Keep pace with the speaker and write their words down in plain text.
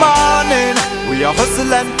a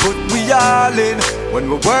hustle and put we all in. When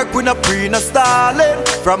we work, we not pre, not stalling.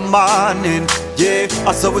 From morning, yeah,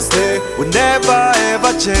 that's how we stay. We never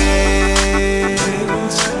ever change.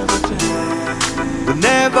 We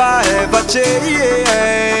never ever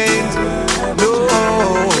change. No,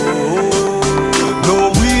 no,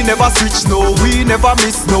 we never switch, no, we never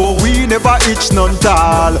miss, no, we never itch none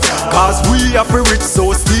tall. Cause we are free rich,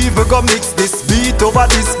 so Steve we go mix this beat over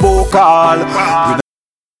this vocal.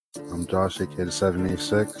 I'm Josh, aka the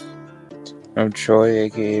 786. I'm Troy,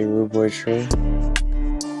 aka Rude Boy Troy.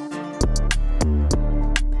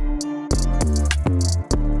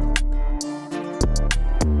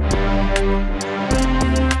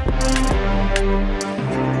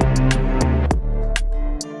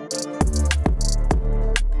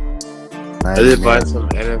 I did buy some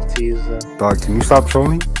NFTs. Dog, can you stop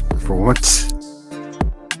trolling for once?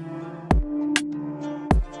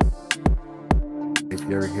 If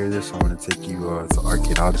you ever hear this, I want to take you to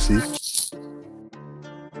Arcade Odyssey.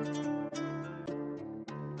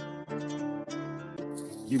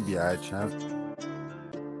 You be alright, champ.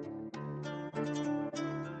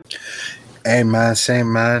 Hey man,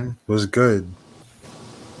 same man. What's good?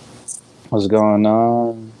 What's going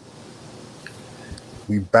on?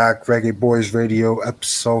 We back, Reggae Boys Radio,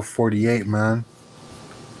 episode 48, man.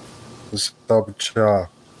 What's up with y'all?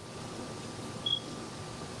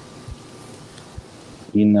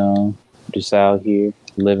 You know, just out here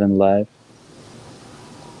living life.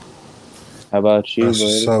 How about you, That's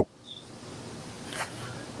what's buddy? up.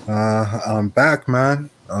 I'm back, man.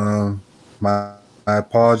 My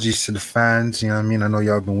apologies to the fans. You know what I mean? I know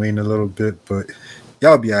y'all been waiting a little bit, but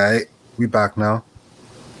y'all be alright. We back now.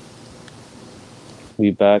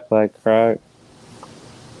 We back like crack.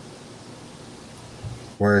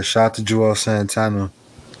 Where shout to Joel Santana.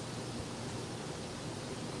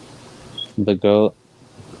 The GOAT.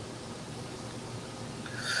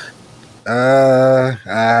 I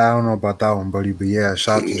don't know about that one, buddy, but yeah,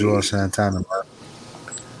 shout to Joel Santana,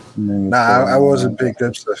 man. Nah, I was a big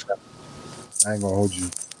Dipset fan. I ain't gonna hold you.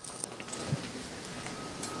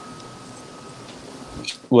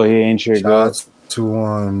 Well, he ain't your GOAT. Shout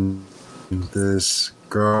to this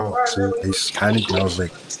girl. He's kind of. I was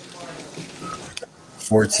like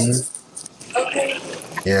 14. Okay.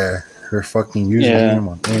 Yeah, her fucking username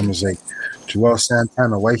on name was like Joel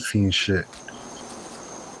Santana, wifey and shit.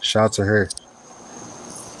 Shout to her.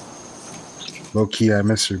 Low key, I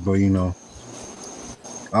miss her, but you know,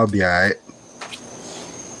 I'll be alright.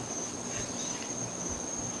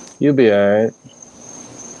 You'll be alright.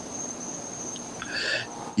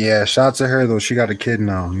 Yeah, shout to her though. She got a kid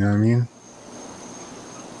now. You know what I mean?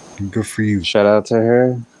 Good for you. Shout out to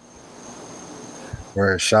her.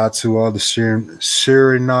 Or shout to all the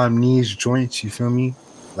Surinamese joints. You feel me?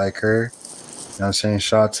 Like her. You know what I'm saying?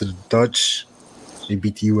 Shout to the Dutch. They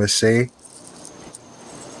beat the USA.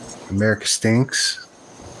 America stinks.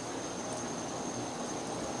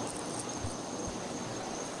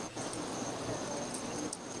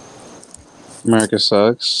 America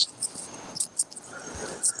sucks.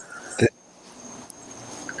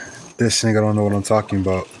 This nigga don't know what I'm talking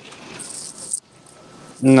about.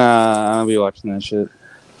 Nah, I'll be watching that shit.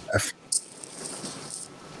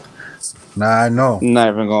 Nah, I know. I'm not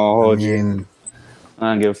even gonna hold you.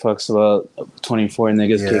 I don't give a fucks about 24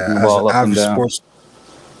 niggas kicking the ball up and down.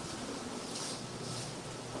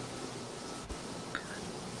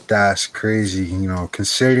 That's crazy, you know,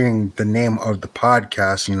 considering the name of the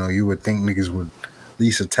podcast, you know, you would think niggas would at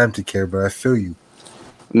least attempt to care, but I feel you.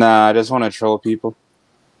 Nah, I just want to troll people.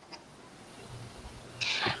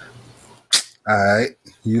 Alright,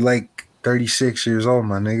 you like 36 years old,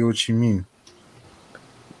 my nigga, what you mean?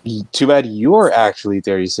 Too bad you're actually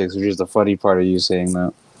 36, which is the funny part of you saying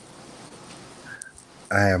that.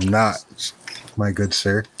 I am not, my good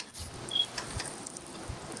sir.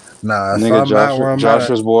 Nah, nigga, Josh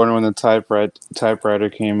was born when the typewriter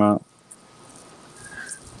came out.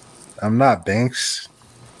 I'm not Banks.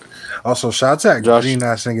 Also, shout out to green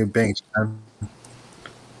ass nigga Banks, man.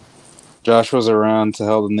 Josh was around to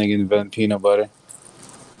help the nigga invent peanut butter.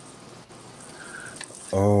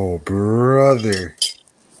 Oh, brother.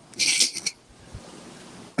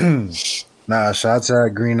 Nah, shout out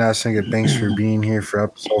to green ass nigga Banks for being here for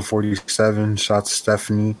episode 47. Shout to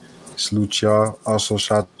Stephanie. Salute y'all. Also,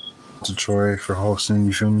 shout to Troy for hosting.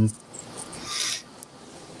 You feel me?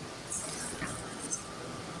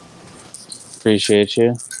 Appreciate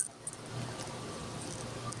you.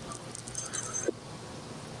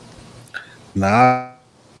 Nah,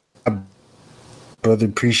 brother,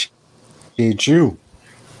 appreciate you.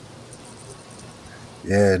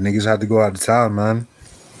 Yeah, niggas had to go out of town, man.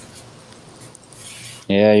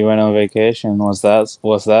 Yeah, you went on vacation. What's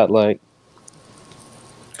that like?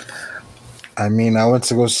 I mean, I went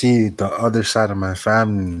to go see the other side of my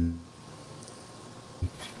family.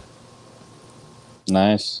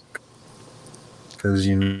 Nice. Because,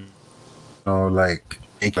 like,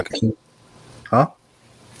 huh?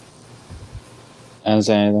 I didn't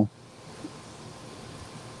say anything.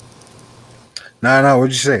 Nah,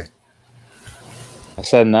 what'd you say? I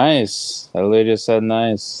said nice. I literally just said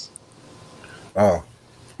nice. Oh,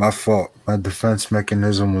 my fault. My defense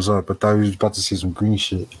mechanism was up. I thought you was about to say some green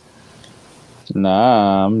shit.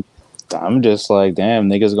 Nah, I'm just like, damn,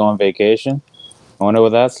 niggas go on vacation. I wonder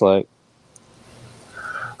what that's like.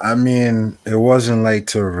 I mean, it wasn't like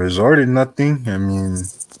to a resort or nothing. I mean,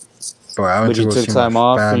 but I went But to you go took see my time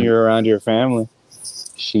off and family. you're around your family.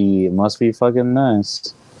 It must be fucking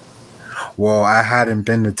nice. Well, I hadn't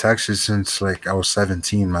been to Texas since like I was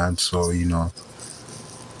 17, man. So,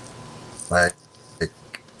 like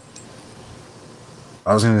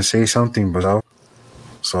I was gonna say something, but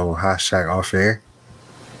so hashtag off air.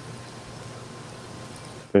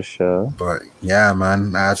 For sure. But yeah,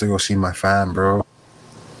 man, I had to go see my fam, bro.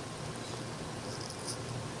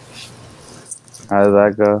 How did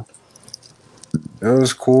that go? It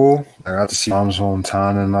was cool. I got to see mom's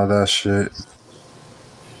hometown and all that shit.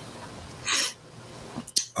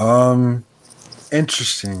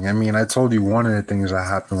 Interesting. I mean, I told you one of the things that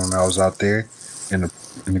happened when I was out there in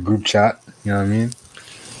the group chat. You know what I mean?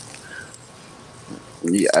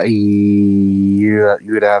 Yeah,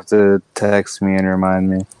 you would have to text me and remind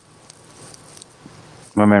me.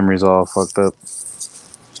 My memory's all fucked up.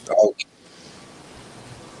 Oh.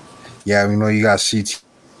 Yeah, we know you got CT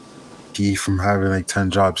from having like 10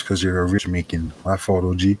 jobs because you're a rich making. My fault,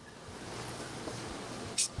 OG.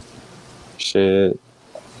 Shit.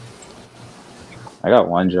 I got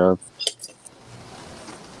one job.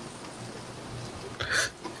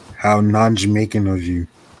 How non-Jamaican of you.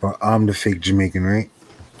 But I'm the fake Jamaican, right?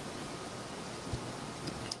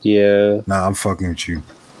 Yeah. Nah, I'm fucking with you.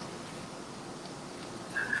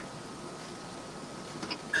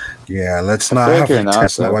 Yeah, let's not have a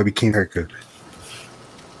test. That's why we came here.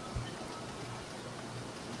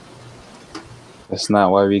 That's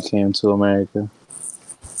not why we came to America.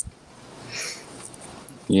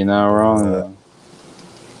 You're not wrong, though.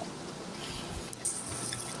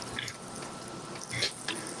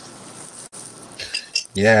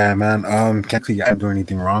 Yeah, man. Can't think I didn't do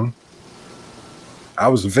anything wrong. I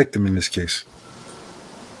was a victim in this case.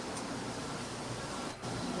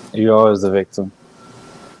 You're always the victim.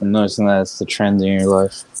 I'm noticing that's the trend in your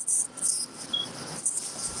life.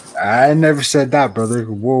 I never said that, brother.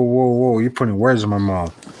 Whoa. You're putting words in my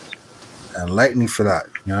mouth. Enlighten me for that.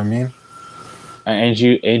 You know what I mean?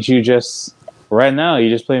 Ain't you just right now? You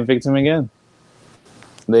just playing victim again.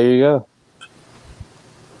 There you go.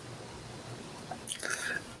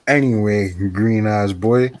 Anyway, green eyes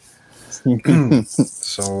boy.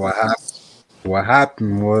 So what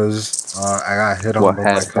happened was I got hit on by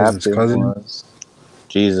my cousin's cousin.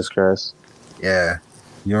 Jesus Christ. Yeah.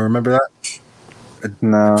 You don't remember that?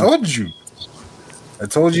 No. I told you. I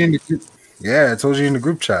told you in the group. Yeah, I told you in the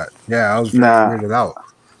group chat. Yeah, I was very weirded out.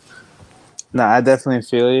 Nah, I definitely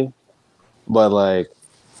feel you. But like,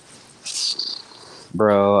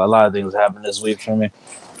 bro, a lot of things happened this week for me.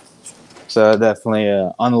 So definitely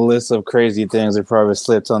on the list of crazy things that probably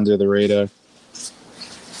slipped under the radar.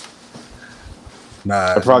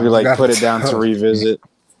 Nah, I probably like put it down to revisit.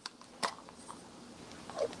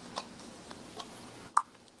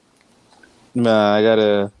 Nah, I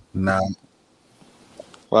gotta. Nah.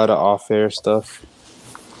 A lot of off-air stuff.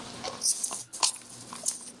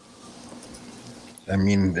 I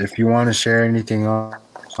mean, if you want to share anything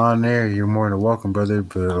on there, you're more than welcome, brother.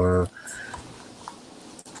 But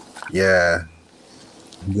yeah,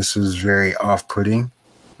 this is very off-putting.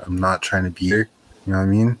 I'm not trying to be here. You know what I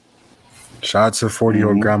mean? Shout out to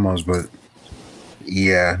 40-year-old grandmas, but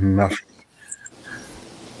yeah, enough.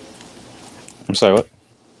 I'm sorry, what?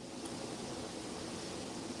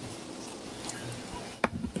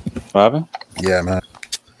 What happened? Yeah, man.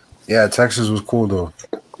 Yeah, Texas was cool, though.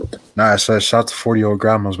 Nah, I said shout out to 40-year-old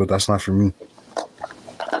grandmas, but that's not for me.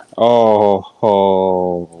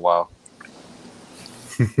 Oh, wow.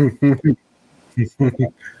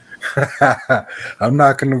 I'm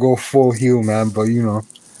not going to go full heel, man, but you know.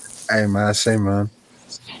 Hey, man, I say, man.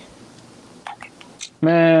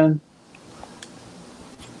 Man.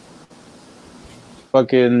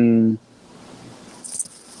 Fucking.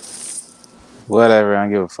 Whatever, I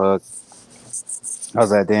don't give a fuck. I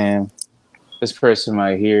was like, damn. This person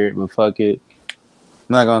might hear it, but fuck it. I'm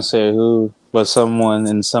not gonna say who, but someone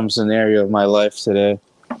in some scenario of my life today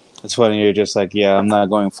It's funny. You're just like, yeah, I'm not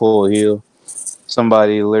going full heel.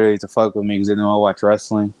 Somebody literally to fuck with me because they know I watch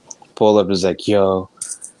wrestling. Pull up is like, yo,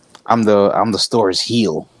 I'm the store's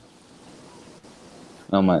heel.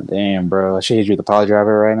 I'm like, damn, bro, I should hit you with the power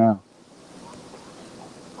driver right now.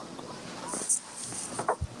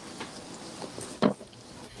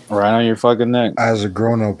 Right on your fucking neck. As a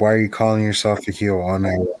grown up, why are you calling yourself a heel on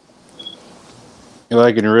night?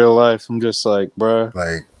 Like in real life, I'm just like, bro,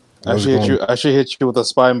 Like, I should hit you with a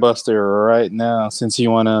spine buster right now since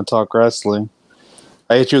you want to talk wrestling.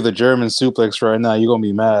 I hit you with a German suplex right now. You gonna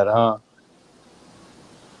be mad, huh?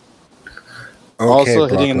 Okay, Also,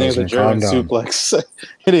 Brock hitting a nigga with a Lesnar, German calm down. suplex.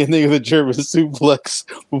 Hitting a nigga with a German suplex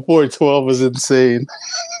before 12 was insane.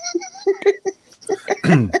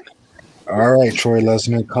 All right, Troy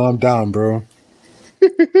Lesnar, calm down, bro.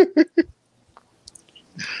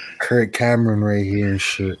 Kurt Cameron right here and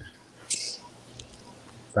shit.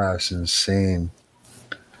 That's insane.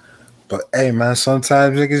 But hey, man,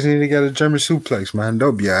 sometimes niggas need to get a German suplex, man.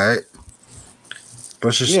 They'll be alright.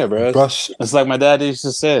 But just Yeah, bro. It's like my dad used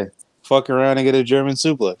to say, fuck around and get a German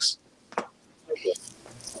suplex.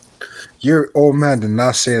 Your old man did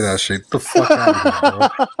not say that shit. Get the fuck out of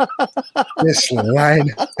here, bro. This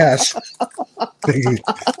lying ass. Hey,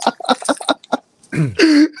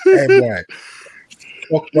 boy.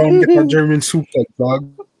 Fuck around, get a German suplex,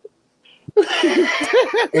 dog.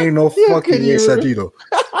 Ain't no fucking way, Sadido.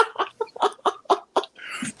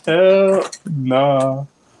 Hell nah.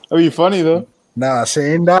 That'd be funny though. Nah,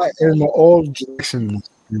 saying that in the old Jackson.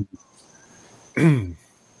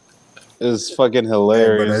 It's fucking But I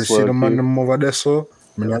hilarious. see the man low-key. them over there, so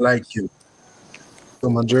I mean, I like you. So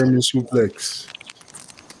my German suplex.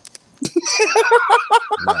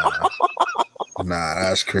 Nah,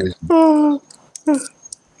 that's crazy.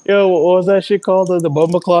 Yo, what was that shit called? The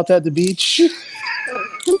bumper cloth at the beach?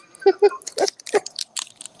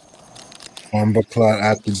 Bumbleclot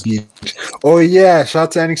at the beach. Oh yeah, shout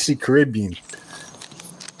out to NXT Caribbean.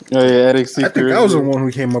 Oh yeah, NXT. I think I was the one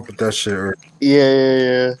who came up with that shit. Or,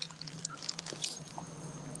 Yeah.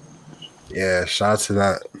 yeah, shout out to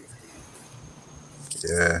that.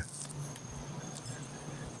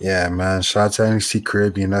 Yeah, man. Shout out to NXT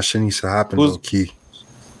Caribbean. That shit needs to happen, low key.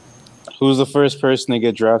 Who's the first person to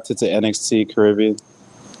get drafted to NXT Caribbean?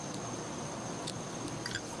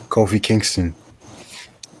 Kofi Kingston.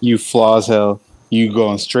 You flaws hell. You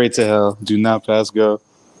going straight to hell. Do not pass go.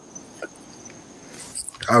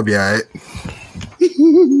 I'll be alright.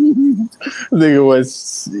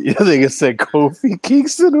 Nigga said Kofi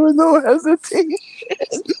Kingston with no hesitation.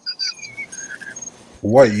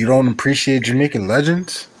 What, you don't appreciate Jamaican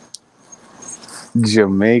legends?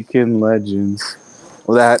 Jamaican legends.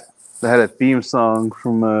 Well, that had a theme song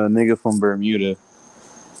from a nigga from Bermuda.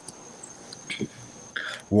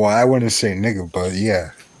 Well, I wouldn't say nigga, but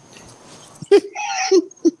yeah.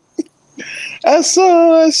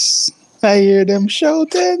 SOS. I hear them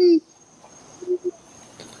shouting.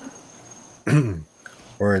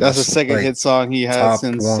 Or That's the second hit song he had top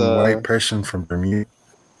since one white person from Bermuda.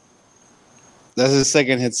 That's his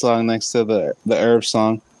second hit song next to the Herb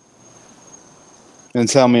song. And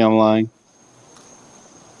tell me I'm lying.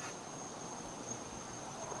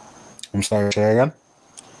 I'm sorry, say again?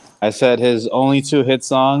 I said his only two hit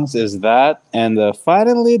songs is that and the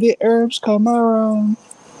Finally the Herbs Come Around.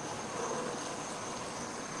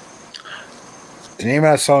 The name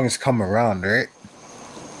of that song is Come Around, right?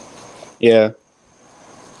 Yeah.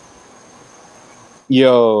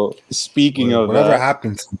 Yo, speaking of whatever that,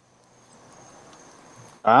 happened to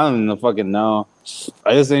I don't even fucking know.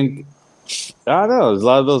 I just think, I don't know. There's a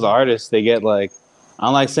lot of those artists, they get like, I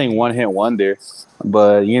don't like saying one hit wonder,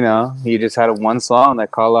 but you know, he just had one song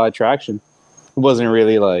that caught a lot of traction. It wasn't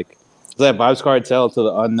really like, it's like Vibes Cartel to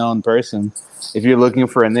the unknown person. If you're looking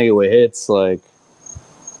for a nigga with hits, like,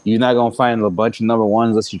 you're not gonna find a bunch of number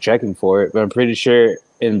ones unless you're checking for it. But I'm pretty sure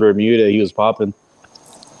in Bermuda he was popping.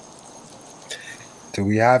 Do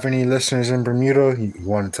we have any listeners in Bermuda? You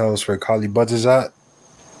want to tell us where Collie Buds is at?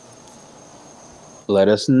 Let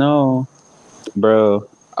us know. Bro,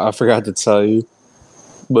 I forgot to tell you,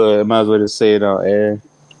 but I might as well just say it on air.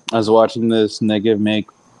 I was watching this nigga make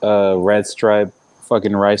Red Stripe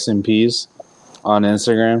fucking rice and peas on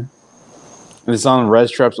Instagram. And it's on Red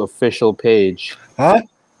Stripe's official page. Huh?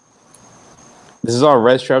 This is on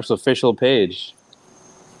Red Stripe's official page.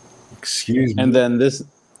 Excuse me. And then this...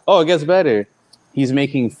 Oh, it gets better. He's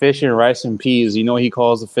making fish and rice and peas. You know what he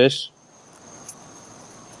calls the fish?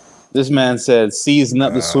 This man said, season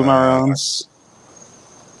up the swim-arounds.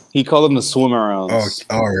 He called them the swim-arounds.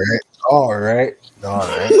 Oh, all right. All right.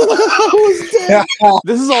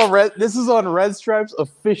 This is on Red. This is on Red Stripe's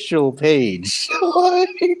official page.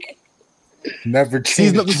 Like, Never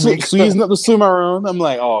changed Jamaica. season up the Sumaroon. I'm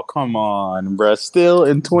like, oh come on, bruh. Still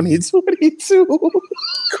in 2022.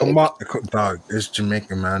 Come on, dog. It's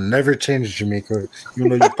Jamaica, man. Never change Jamaica. You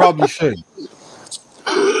know, you probably should.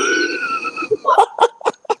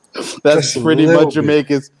 That's Just a pretty little much bit.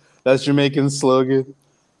 Jamaica's. That's Jamaican's slogan.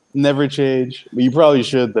 Never change. But you probably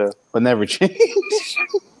should though. But never change.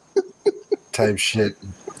 Type shit.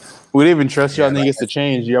 We didn't even trust y'all Yeah, niggas to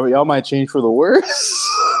change. Y'all might change for the worse.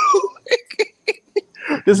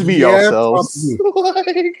 Just be Yeah, yourselves.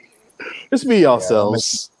 Like, just be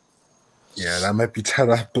yourselves. Yeah, that might be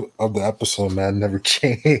title of the episode, man. Never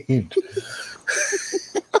change.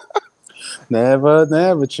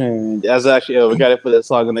 Never change. That's actually, we got to put that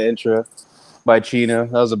song in the intro by Chino.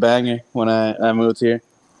 That was a banger when I moved here.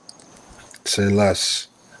 Say less.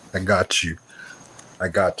 I got you.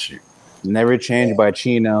 Never Change by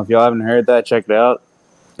Chino. If y'all haven't heard that, check it out.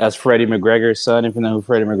 That's Freddie McGregor's son, if you know who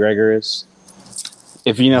Freddie McGregor is.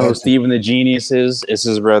 If you know who Steven the Genius is, it's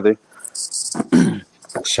his brother.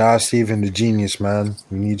 Shout out Steven the Genius, man.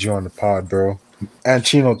 We need you on the pod, bro. And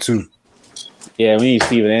Chino, too. Yeah, we need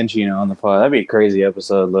Steven and Chino on the pod. That'd be a crazy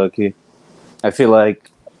episode, low-key. I feel like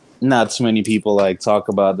not too many people like talk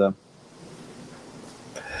about them.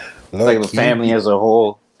 Like the family as a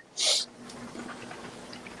whole.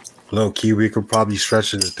 Low key, we could probably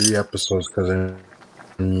stretch it to 3 episodes because, I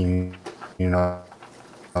mean, you know.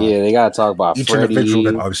 Yeah, they gotta talk about each Freddie. individual,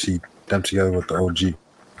 and obviously them together with the OG.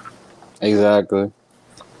 Exactly.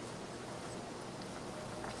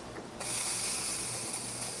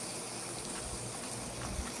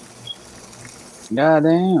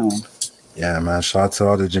 Goddamn. Yeah, man. Shout out to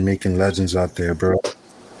all the Jamaican legends out there, bro. You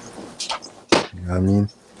know what I mean?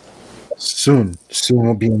 Soon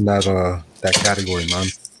we'll be in that category, man.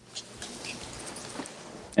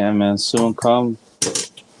 Yeah, man. Soon come.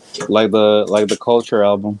 Like the Culture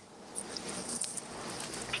album.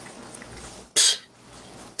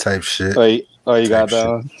 Type shit. Oh, you got that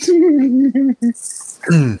one?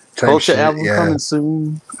 Culture shit, album yeah. coming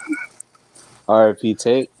soon. RIP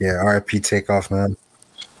Take. Yeah, RIP Takeoff, man.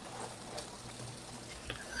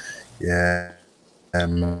 Yeah,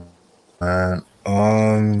 and man.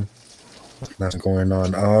 What's going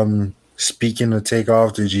on? Speaking of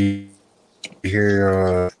Takeoff, did you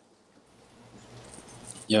hear?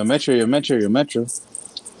 Yo, Metro. Is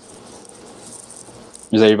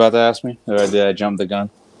that you about to ask me, or did I jump the gun?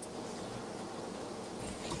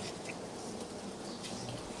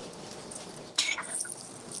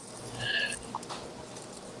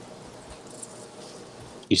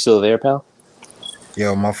 You still there, pal?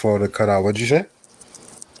 Yo, my fault to cut out. What'd you say?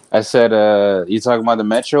 I said, you talking about the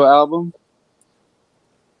Metro album?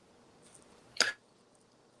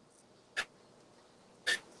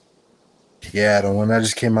 Yeah, the one that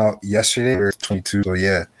just came out yesterday, or 22. So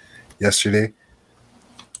yeah, yesterday.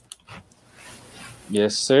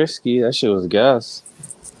 Yes, sir, Ski. That shit was gas.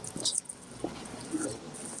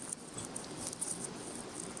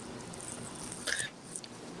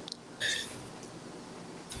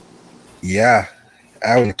 Yeah,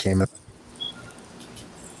 I came up.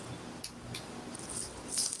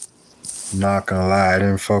 Not gonna lie, I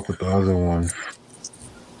didn't fuck with the other one.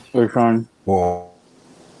 Which one? Whoa.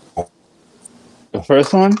 The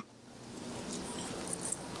first one?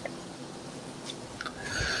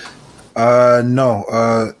 No.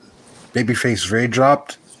 Babyface Ray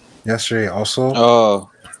dropped yesterday also.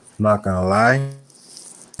 Oh. Not gonna lie.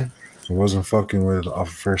 I wasn't fucking with it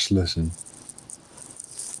off first listen.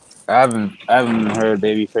 I haven't heard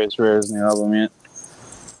Babyface Rare's new album yet.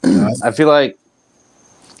 I feel like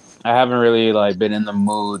I haven't really like been in the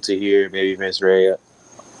mood to hear Babyface Ray yet.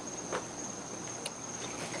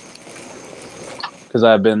 Because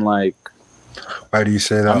I've been like, Why do you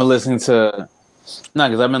say that? I've been listening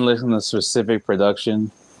to specific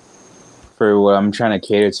production for what I'm trying to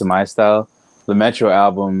cater to my style. The Metro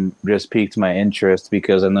album just piqued my interest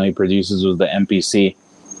because I know he produces with the MPC.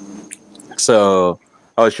 So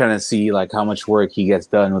I was trying to see like how much work he gets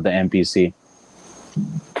done with the MPC.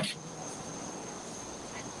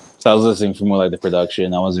 So I was listening for more like the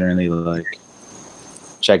production. I wasn't really like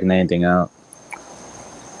checking anything out.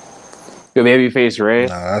 Yo, Babyface Ray,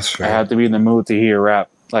 that's fair. I have to be in the mood to hear rap.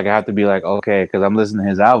 Like, I have to be like, okay, because I'm listening to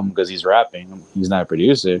his album because he's rapping. He's not a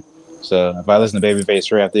producer. So if I listen to Babyface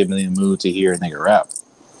Ray, I have to be in the mood to hear a nigga rap.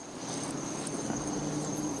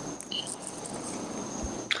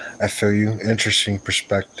 I feel you. Interesting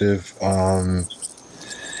perspective.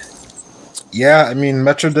 Yeah, I mean,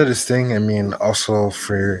 Metro did his thing. I mean, also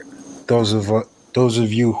for those of those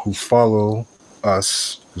of you who follow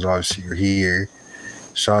us, because obviously you're here,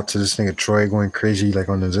 shout out to this nigga Troy going crazy like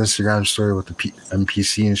on his Instagram story with the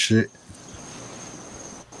MPC and shit.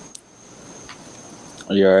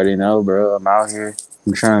 You already know, bro. I'm out here.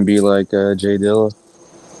 I'm trying to be like Jay Dilla.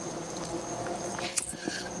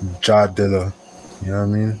 Ja Dilla. You know what I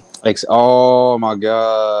mean? Like, oh my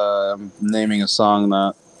god, I'm naming a song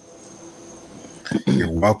now.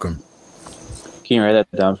 You're welcome. Can you write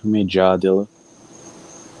that down for me, Ja Dilla?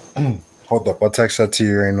 Hold up, I'll text that to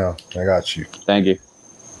you right now. I got you. Thank you.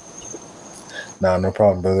 Nah, no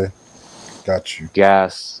problem, brother. Got you.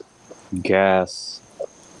 Gas.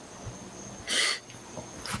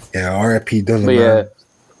 Yeah, R.I.P. Dilla, But man. yeah,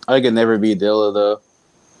 I could never be Dilla though.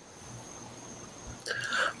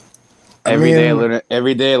 Every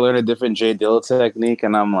day I learn a different Jay Dilla technique,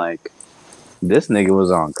 and I'm like, this nigga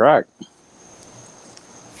was on crack.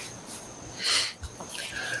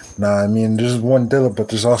 Nah, I mean, there's one Dilla, but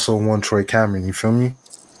there's also one Troy Cameron. You feel me?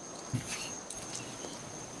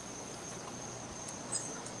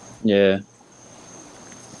 Yeah.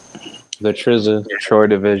 The Trizza, Troy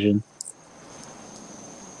division.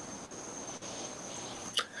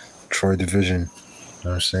 Troy Division. You know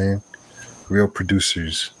what I'm saying? Real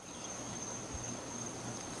producers.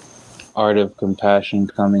 Art of Compassion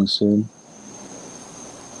coming soon.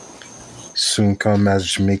 Soon come, as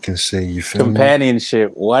Jamaicans say. You feel me?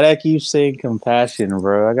 Companionship. Why do I keep saying compassion,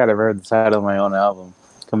 bro? I gotta read the title of my own album.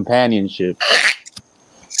 Companionship.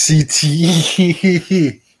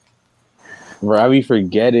 CTE. Bro, I be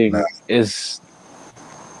forgetting.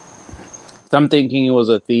 I'm thinking it was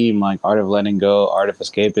a theme like Art of Letting Go, Art of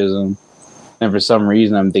Escapism. And for some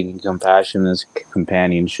reason, I'm thinking compassion is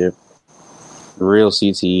companionship. Real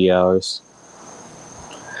CTE hours.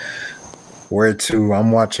 Where to?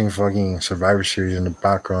 I'm watching fucking Survivor Series in the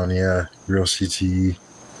background. Yeah, real CTE.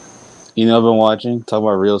 You know, I've been watching, talk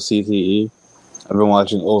about real CTE. I've been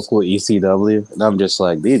watching old school ECW. And I'm just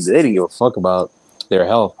like, they didn't give a fuck about their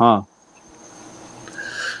health, huh?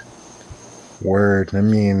 Word. I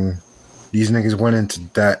mean, these niggas went into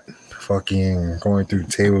that fucking going through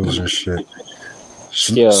tables and shit.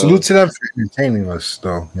 Salute to them for entertaining us,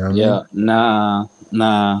 though. You know what I mean?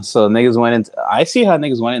 Nah. So niggas went into... I see how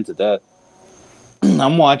niggas went into that.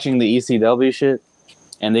 I'm watching the ECW shit,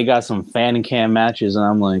 and they got some fan cam matches, and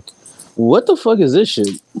I'm like, what the fuck is this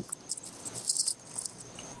shit?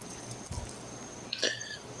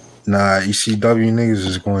 Nah, ECW niggas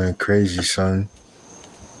is going crazy, son.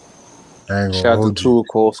 I ain't gonna Shout out hold to Tool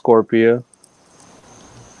Cole Scorpio.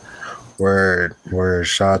 Word.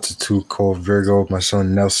 Shout out to Too Cold Virgo, my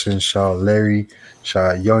son Nelson. Shout out Larry.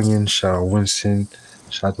 Shout out Youngin. Shout out Winston.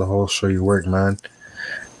 Shout out the whole show you work, man.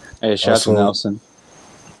 Hey, shout out to Nelson.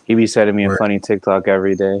 He be sending me a funny TikTok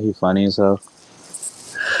every day. He funny as hell.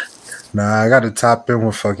 Nah, I gotta tap in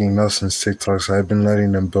with fucking Nelson's TikToks. I've been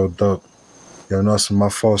letting them build up. Yo, Nelson, my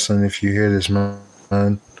fault, son, if you hear this,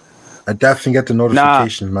 man. I definitely get the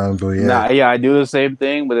notifications, man, but yeah. Yeah, I do the same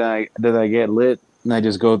thing, but then I get lit and I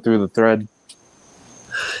just go through the thread.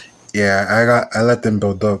 Yeah, I let them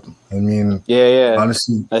build up. I mean, yeah.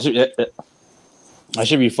 Honestly, that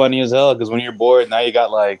should be funny as hell, because when you're bored, now you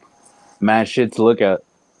got like mad shit to look at.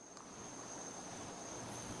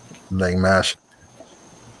 Like mash.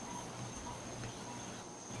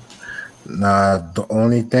 Nah, the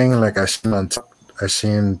only thing, like I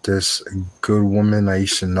seen this good woman I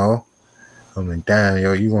used to know. I'm like, damn,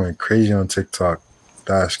 yo, you going crazy on TikTok.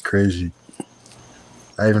 That's crazy.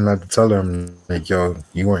 I even had to tell her, I'm like, yo,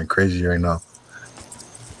 you going crazy right now.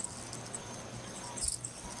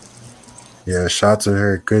 Yeah, shout out to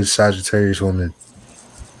her. Good Sagittarius woman.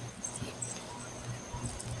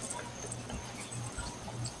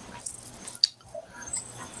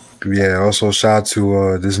 But yeah, also shout out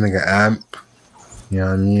to this nigga Amp. You know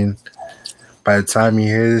what I mean? By the time you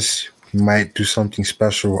hear this, he might do something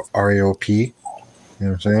special with RAOP. You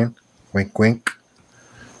know what I'm saying? Wink, wink.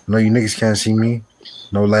 I know you niggas can't see me.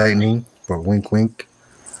 No lightning, but wink, wink.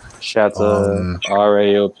 Shout out to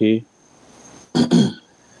RAOP.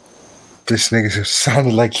 This nigga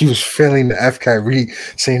sounded like he was failing the FCAT read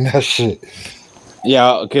saying that shit.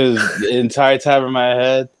 Yeah, because the entire time in my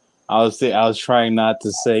head, I was trying not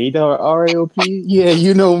to say, you know, RAOP? Yeah,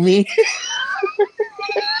 you know me.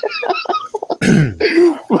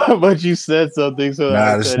 But you said something, so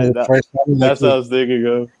I said it. That's what I was thinking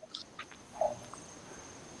of.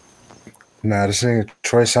 Nah, this nigga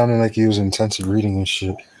Troy sounded like he was intensive reading and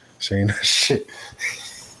shit, saying that shit.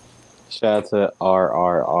 Shout out to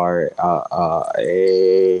RRR.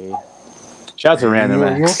 Shout out to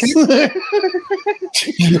Random X.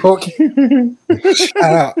 You okay?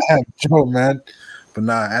 Shout out Joe, man. But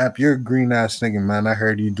nah, App, you're a green ass nigga, man. I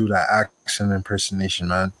heard you do that accent impersonation,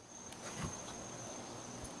 man.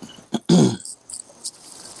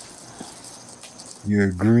 You're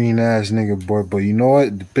a green ass nigga, boy. But you know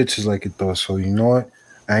what? The bitches like it though. So you know what?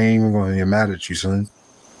 I ain't even gonna get mad at you, son.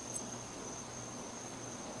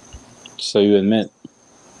 So you admit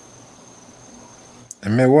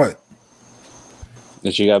Admit what?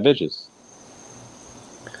 that you got bitches.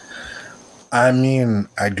 I mean,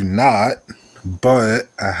 I do not, but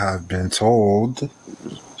I have been told.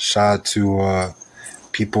 Shout out to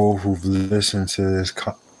people who've listened to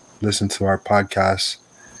listen to our podcast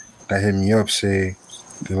that hit me up, say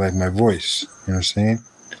they like my voice. You know what I'm saying?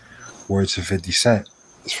 Words to 50 Cent.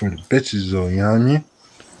 It's for the bitches though, you know what I mean?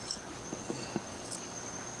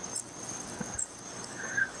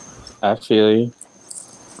 I feel you.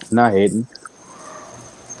 Not hating.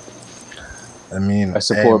 I mean, I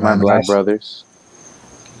support my black brothers.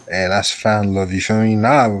 Hey, that's fan love, you feel me?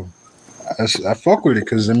 Nah, I fuck with it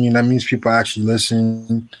because I mean that means people actually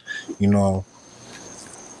listen. You know,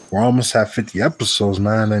 we're almost at 50 episodes,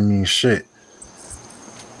 man. I mean, shit.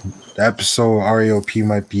 The episode RAOP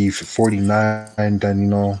might be 49. Then you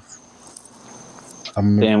know,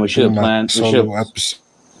 Damn, we should have planned.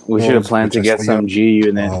 We should have planned to get some G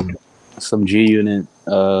Unit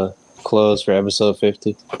clothes for episode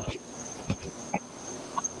 50.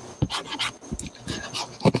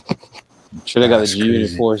 Should have got the G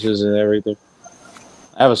Unit forces and everything.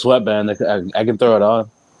 I have a sweatband. I can throw it on.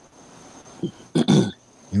 You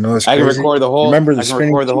know, it's I can crazy. record the whole. Remember the I can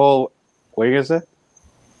record the whole. What are you gonna say?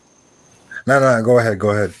 No, go ahead.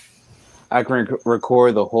 I can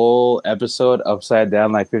record the whole episode upside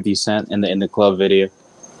down like 50 Cent in the club video.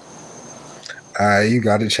 You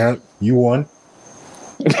got it, champ. You won.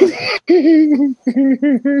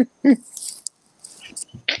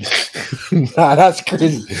 Nah, that's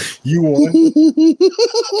crazy. You won.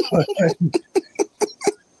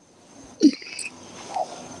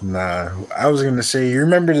 Nah, I was gonna say, you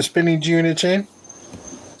remember the spinning G Unit chain?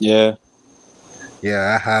 Yeah.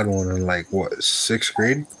 Yeah, I had one in like what 6th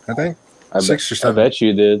grade, I think. I bet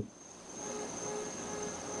you did.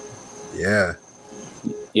 Yeah.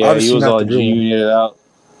 Yeah, obviously he was all G Unit out.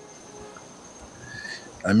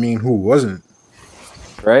 I mean, who wasn't?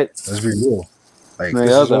 Right? Let's be real. Like, man,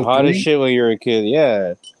 that was the hottest shit when you were a kid.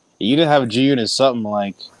 Yeah. You didn't have G Unit something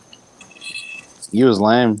like. You was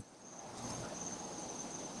lame.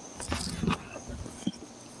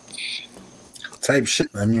 Type shit.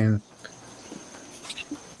 I mean,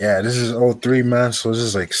 yeah, this is 03, man. So this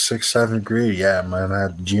is like 6th, 7th grade. Yeah, man, I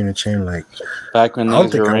had the G Unit chain. Like, back when I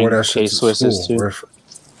don't think I wore that shit to Swisses school. Too.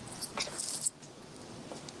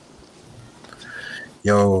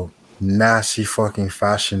 Yo, nasty fucking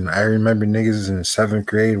fashion. I remember niggas in 7th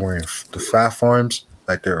grade wearing the Fat Farms,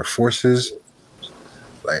 like they were forces,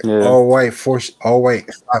 like all white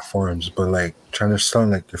Fat Farms, but like trying to sound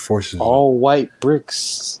like the forces. All white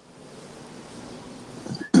bricks.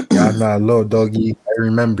 Yeah, I'm not low doggy. I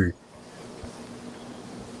remember.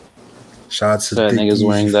 Shout out to that niggas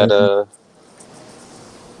wearing that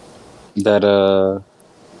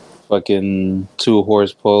fucking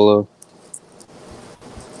 2-horse polo.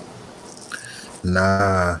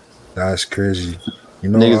 Nah, that's crazy. You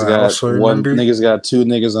know, niggas got also remember? Niggas got 2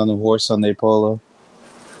 niggas on the horse on their polo.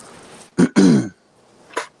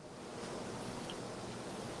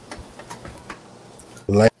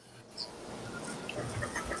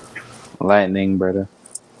 Lightning, brother.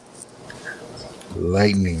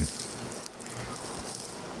 Lightning.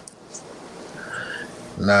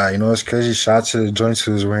 Nah, you know what's crazy? Shout out to the joints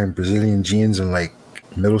who was wearing Brazilian jeans in like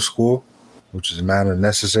middle school, which is not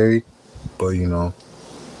unnecessary, but you know,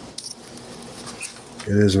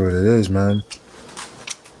 it is what it is, man.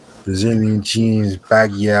 Brazilian jeans,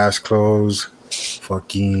 baggy ass clothes,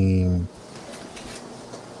 fucking.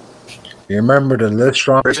 You remember the Live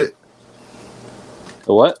Strong bracelet?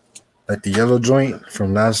 The what? Like the yellow joint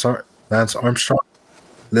from Lance Armstrong.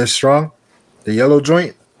 Live Strong? The yellow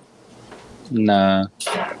joint? Nah,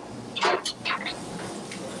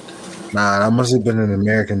 that must have been an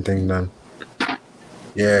American thing then.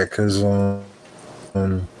 Yeah, because I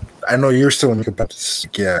know you're still in the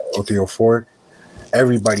competitive. Yeah, 0304.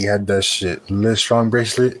 Everybody had that shit. Live Strong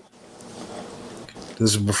bracelet.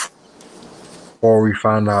 This is before we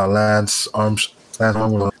found out Lance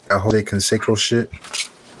Armstrong was that whole Conseco shit.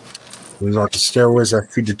 It was off the steroids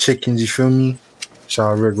that feed the chickens, you feel me?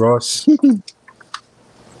 Shout out Rick Ross.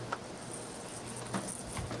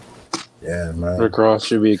 Yeah, man. Rick Ross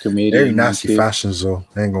should be a comedian. Very nasty fashions, though.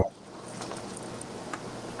 Ain't gonna.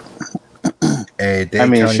 Hey, I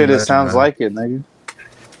mean, shit, it sounds like it, nigga.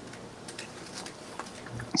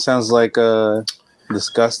 Sounds like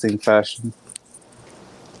disgusting fashion.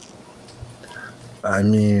 I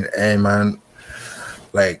mean, hey man,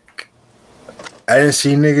 like I didn't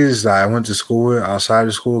see niggas that I went to school with outside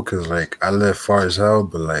of school because like I live far as hell.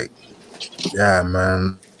 But like, yeah,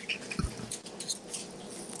 man,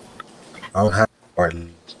 I don't have or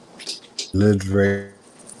lived right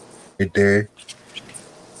there.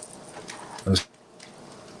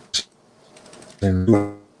 And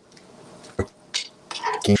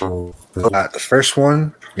the first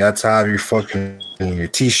one, you had to have your fucking your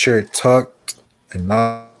t-shirt tucked and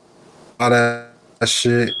all that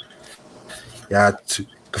shit. Yeah,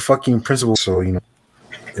 the fucking principal. So you know,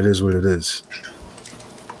 it is what it is.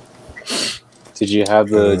 Did you have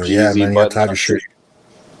the Jeezy yeah, man, you have to have button? your shirt.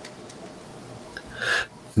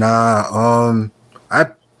 Nah, I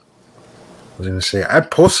was gonna say I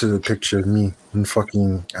posted a picture of me in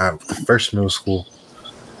fucking the first middle school.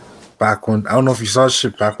 Back when I don't know if you saw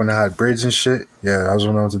shit back when I had braids and shit. Yeah, that was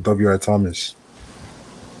when I went to W.I. Thomas.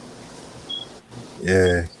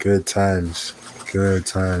 Yeah, good times. Good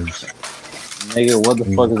times. Nigga, what the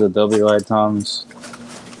fuck is a W.I. Thomas?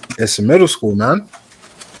 It's a middle school, man.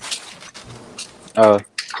 Oh.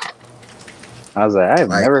 I was like, I've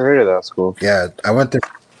never heard of that school. Yeah, I went there.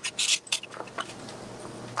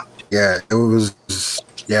 Yeah, it was.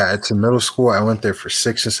 Yeah, it's a middle school. I went there for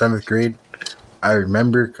 6th and 7th grade. I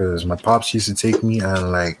remember because my pops used to take me,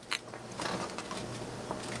 and like,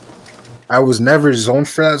 I was never zoned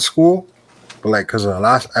for that school, but like, cause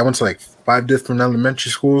I went to like 5 different elementary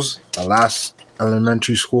schools. The last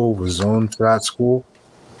elementary school was zoned for that school,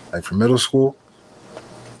 like for middle school.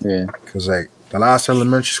 Yeah, cause like the last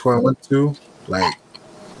elementary school I went to, like,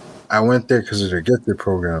 I went there because of their gifted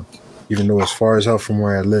program, even though it's far as hell from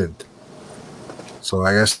where I lived. So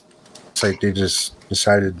I guess it's like they just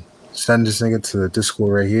decided send this nigga to this school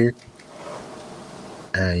right here.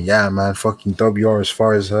 And yeah, man, fucking WR as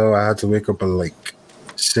far as hell. I had to wake up at like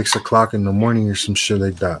 6 o'clock in the morning or some shit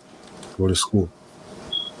like that. Go to school.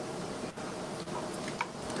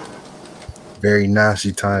 Very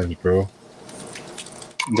nasty times, bro.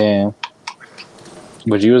 damn.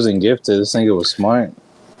 But you wasn't gifted. This nigga was smart.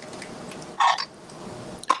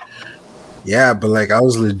 Yeah, but like I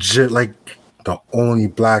was legit like the only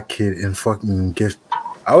black kid in fucking gift.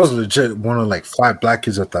 I was legit one of like 5 black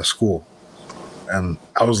kids at that school. And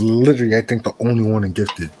I was literally, I think, the only one in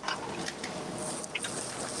gifted.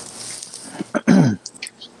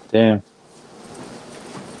 Damn.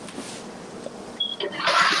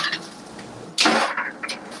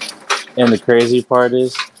 And the crazy part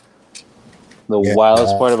is, the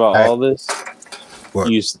wildest part about all this,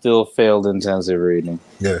 what? You still failed intensive reading.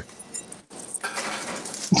 Yeah.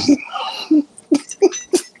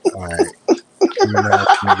 All right.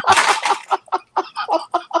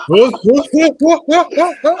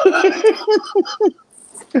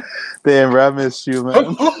 Damn, bro, I missed you,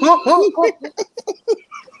 man.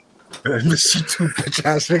 I miss you too, bitch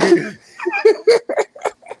ass nigga.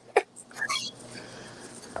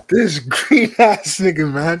 This green ass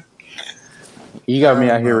nigga, man. You got me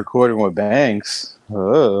out here recording with Banks.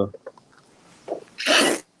 Oh.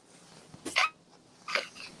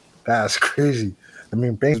 That's crazy. I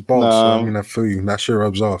mean, Banks balls, so I mean, I feel you. That shit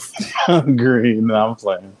rubs off. Green. No, I'm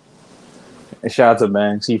playing. And shout out to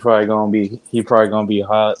Banks. He probably gonna be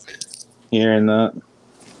hot hearing that.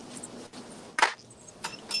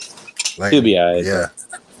 Like, He'll be alright. Yeah.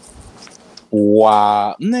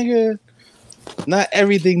 Wow, nigga. Not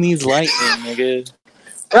everything needs lightning, nigga.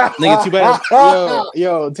 Nigga, too bad.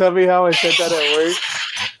 Yo, tell me how I said that at work.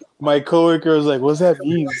 My coworker was like, "What's that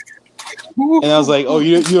mean?" And I was like, "Oh,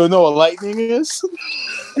 you don't know what lightning is?"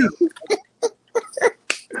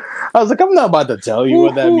 I was like, "I'm not about to tell you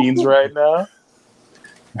what that means right now."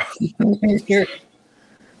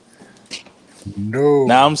 No.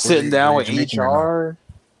 Now I'm sitting down with HR.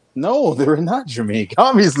 No, they're not Jamaican.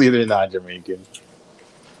 Obviously, they're not Jamaican.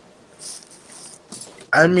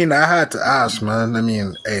 I mean, I had to ask, man. I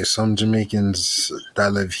mean, hey, some Jamaicans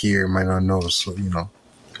that live here might not know, so, you know,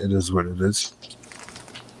 it is what it is.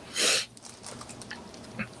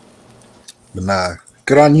 But nah,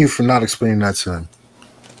 good on you for not explaining that to them.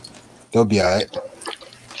 They'll be alright.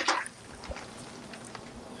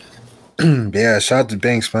 Yeah, shout out to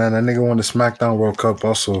Banks, man. That nigga won the SmackDown World Cup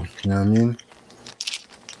also. You know what I mean?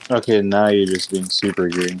 Okay, now you're just being super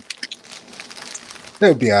green.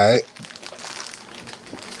 They'll be alright.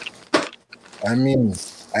 I mean,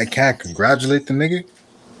 I can't congratulate the nigga.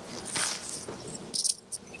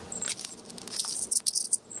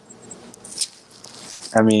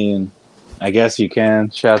 I mean, I guess you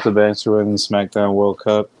can. Shout out to Banks for winning the SmackDown World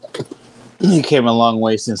Cup. He came a long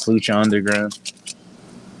way since Lucha Underground.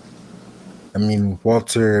 I mean,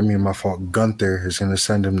 Walter. I mean, my fault. Gunther is gonna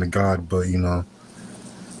send him to God, but you know,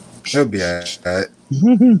 he'll be alright. That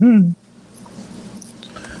nigga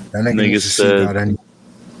Nigga needs to see said, God. And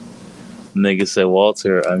nigga said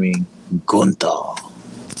Walter. I mean Gunther.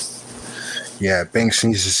 yeah, Banks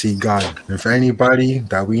needs to see God. If anybody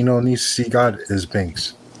that we know needs to see God, is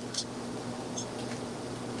Banks.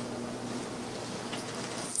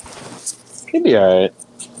 He'd be alright.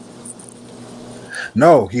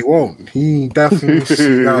 No, he won't. He definitely needs to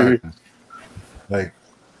see God. Like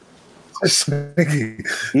this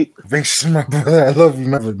nigga, Banks is my brother. I love you,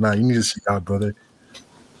 man, but nah, you need to see God, brother.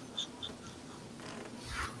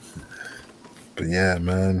 But yeah,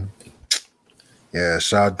 man. Yeah,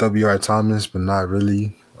 shout out W.R. Thomas, but not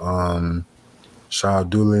really. Shout out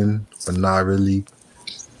Doolin, but not really.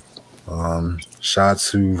 Shout out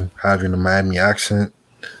to having a Miami accent.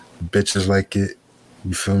 Bitches like it.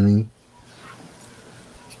 You feel me?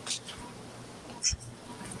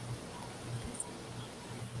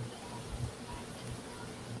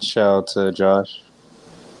 Shout out to Josh.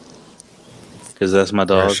 Because that's my Yeah,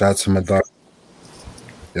 dog. shout out to my dog.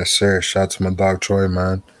 Yes, sir. Shout out to my dog Troy,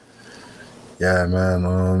 man. Yeah,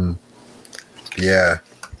 man. Yeah.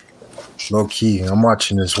 Low key, I'm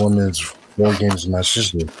watching this women's war games match.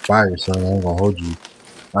 This is fire, son. I ain't gonna hold you.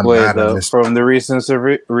 I'm Wait, mad I missed. from the recent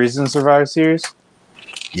Survivor Series?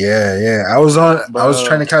 Yeah. I was Bro.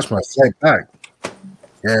 trying to catch my flight back.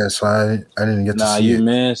 Yeah, so I didn't get to Nah, see you it.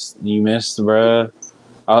 missed. You missed, bro.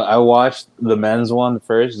 I watched the men's one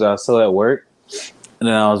first. 'Cause I was still at work, and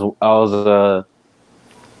then I was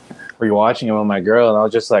rewatching it with my girl, and I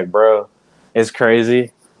was just like, bro, it's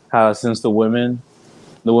crazy how since the women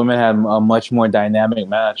had a much more dynamic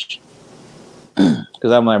match.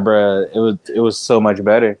 Because I'm like, bro, it was so much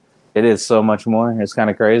better. It is so much more. It's kind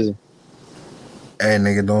of crazy. Hey,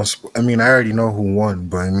 nigga, don't. I mean, I already know who won,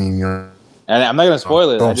 but I mean, you know, And I'm not gonna spoil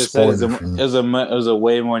it. I don't just said spoil it for me. it was a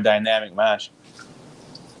way more dynamic match.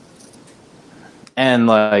 And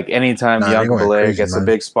like anytime Nah, they Bianca going Belair crazy, gets a man.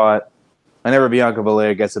 big spot, whenever Bianca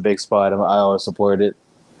Belair gets a big spot, I always support it.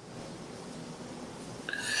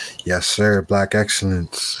 Yes, sir. Black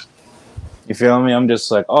excellence. You feel me? I'm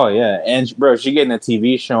just like, oh yeah, and bro, she getting a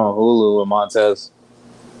TV show on Hulu with Montez.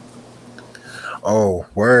 Oh,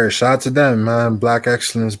 word. Shout out to them, man. Black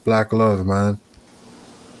excellence, black love, man.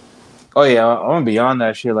 Oh yeah, I'm gonna be on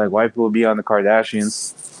that shit. Like white people be on the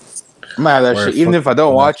Kardashians. I'm gonna have that Word, shit. Even fuck if I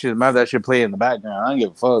don't the watch it, I'm gonna have that shit play in the background. I don't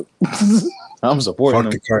give a fuck. I'm supporting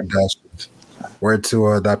Fuck them. the Kardashians. Word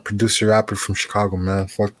to that producer rapper from Chicago, man.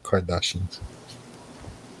 Fuck the Kardashians.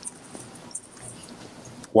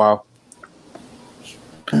 Wow.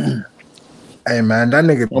 Hey, man, that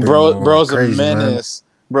nigga been Bro's crazy, a menace.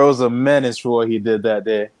 Bro's a menace for what he did that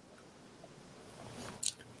day.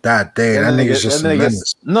 That day, that nigga's just a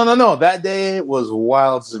menace. No. That day was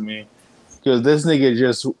wild to me because this nigga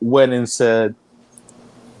just went and said,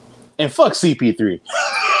 "And fuck CP3."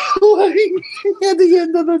 Like, at the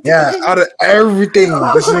end of the day. Yeah, out of everything,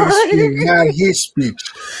 this nigga speaking mad hate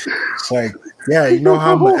speech. It's like, yeah, you know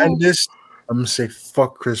how I'm gonna end this? I'm gonna say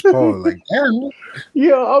fuck Chris Paul. Like, damn.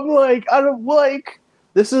 Yeah, I'm like, I don't like.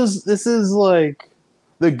 This is like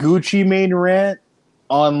the Gucci Mane rant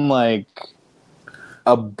on like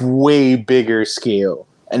a way bigger scale,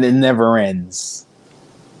 and it never ends.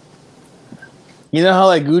 You know how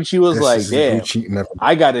like Gucci was This like, is damn, Gucci never.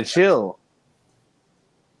 I gotta chill.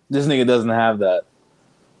 This nigga doesn't have that.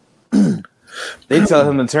 They tell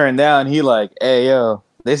him to turn down. He like, hey yo.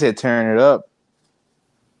 They said turn it up.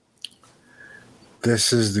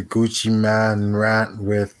 This is the Gucci man rant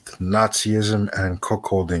with Nazism and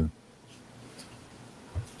cuckolding.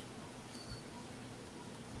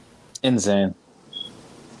 Insane.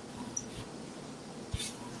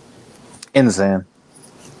 Insane.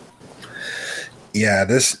 Yeah,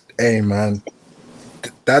 hey man,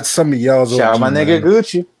 that's some of y'all's. Shout out my nigga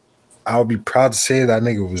Gucci. I'll be proud to say that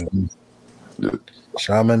nigga was me.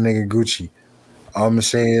 Shout out my nigga Gucci. All I'm gonna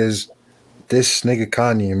say is this nigga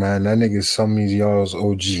Kanye, man, that nigga is some of y'all's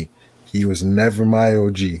OG. He was never my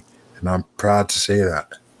OG, and I'm proud to say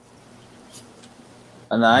that.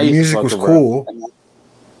 And the music was cool.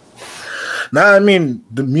 Nah, I mean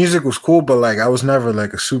the music was cool, but like I was never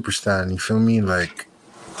like a super stan. You feel me? Like,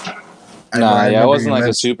 I wasn't like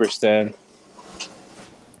a super stan.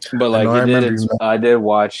 But like I did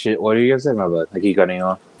watch it. What are you gonna say, my bad? I keep cutting you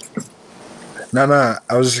off. No.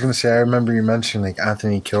 I was just gonna say I remember you mentioning like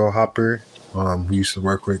Anthony Killhopper, who used to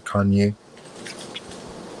work with Kanye.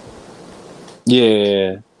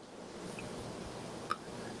 Yeah.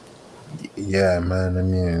 Yeah, man. I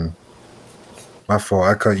mean, my fault.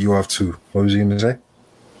 I cut you off too. What was you gonna say?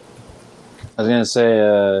 I was gonna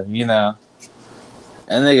say, you know,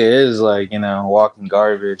 And nigga is like, walking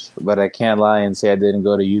garbage. But I can't lie and say I didn't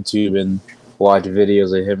go to YouTube and watch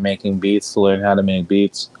videos of him making beats to learn how to make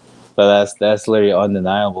beats. But that's literally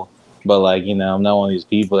undeniable. But like, I'm not one of these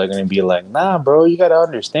people that are gonna be like, nah, bro, you gotta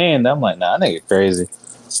understand. I'm like, nah, nigga crazy.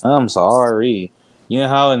 I'm sorry. You know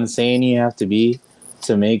how insane you have to be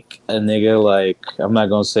to make a nigga like, I'm not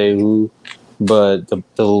gonna say who, but the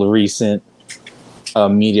recent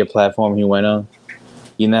media platform he went on.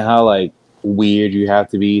 You know how like weird you have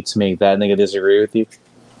to be to make that nigga disagree with you?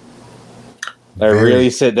 Like, really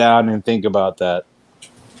sit down and think about that.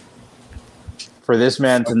 For this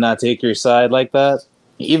man to not take your side like that,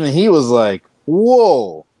 even he was like,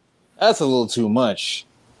 whoa, that's a little too much.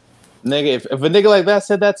 Nigga, if a nigga like that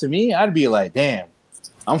said that to me, I'd be like, damn,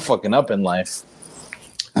 I'm fucking up in life.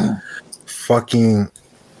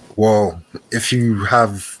 Well, if you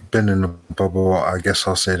have been in the bubble, I guess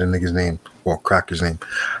I'll say the nigga's name. Well, Cracker's name.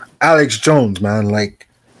 Alex Jones, man. Like,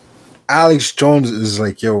 Alex Jones is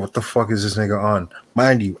like, yo, what the fuck is this nigga on?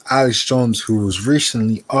 Mind you, Alex Jones, who was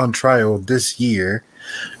recently on trial this year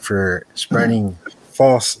for spreading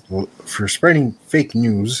fake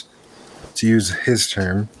news, to use his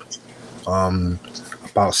term,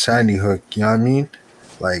 about Sandy Hook, you know what I mean?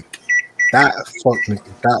 Like, that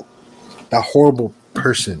horrible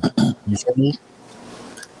person, you feel me?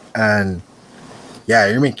 And yeah,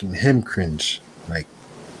 you're making him cringe. Like,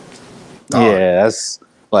 dog. Yeah, that's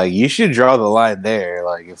like, you should draw the line there.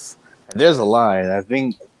 Like, if there's a line, I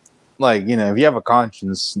think, like, if you have a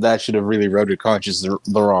conscience, that should have really rubbed your conscience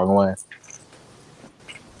the wrong way.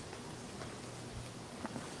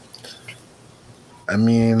 I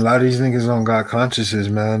mean, a lot of these niggas don't got consciences,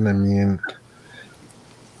 man. I mean,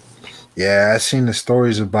 yeah, I seen the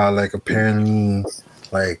stories about, like, apparently,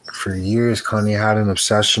 like, for years, Kanye had an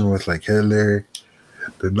obsession with, like, Hitler,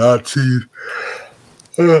 the Nazis,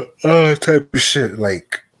 type of shit.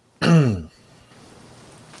 Like,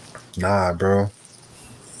 nah, bro.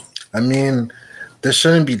 I mean, this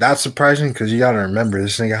shouldn't be that surprising because you gotta remember,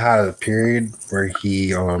 this nigga had a period where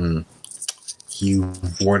he wore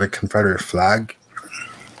the Confederate flag.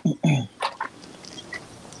 I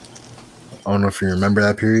don't know if you remember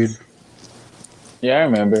that period. Yeah, I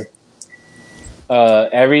remember.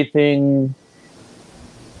 Everything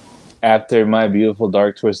after My Beautiful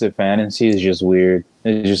Dark Twisted Fantasy is just weird.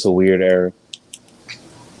 It's just a weird era.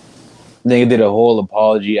 They did a whole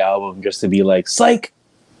apology album just to be like, psych!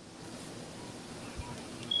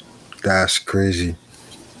 That's crazy.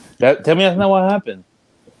 Tell me that's not what happened.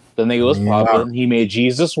 The nigga was popping. He made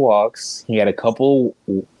Jesus Walks. He had a couple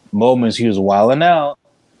moments he was wilding out.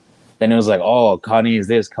 Then it was like, oh, Kanye is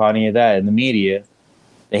this, Kanye is that in the media.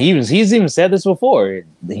 And he's even said this before.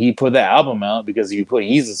 He put that album out because if you put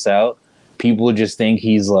Jesus out, people would just think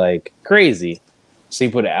he's like crazy. So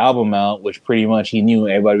he put an album out, which pretty much he knew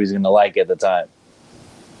everybody was going to like at the time.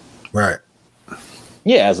 Right.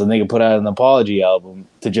 Yeah, so nigga put out an apology album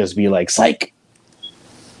to just be like, psych.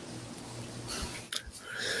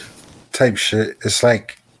 Type shit. It's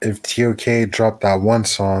like if TOK dropped that one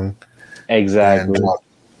song. Exactly. And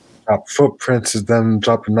drop Footprints, and then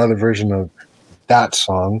drop another version of that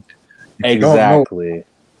song. If you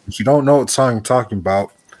don't know what song I'm talking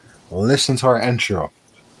about, listen to our intro.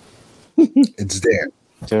 It's there.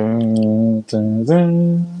 Dun, dun,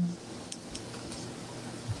 dun.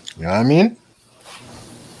 You know what I mean?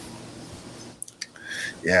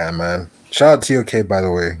 Yeah, man. Shout out to TOK, by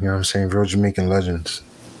the way. You know what I'm saying? Real Jamaican legends.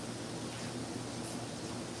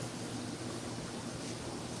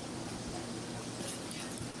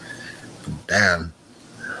 Damn.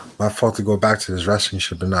 My fault to go back to this wrestling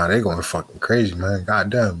shit, but nah, they going fucking crazy, man.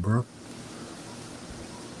 Goddamn, bro.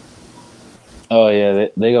 Oh, yeah,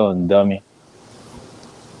 they going dummy.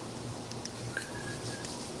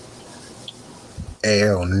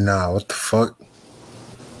 Hell nah, what the fuck?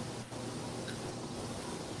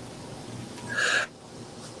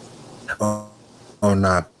 Oh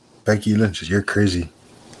nah, Becky Lynch, you're crazy.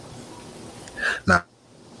 Nah,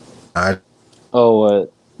 I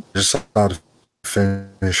what? just saw the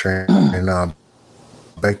finish right now.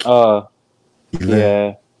 Becky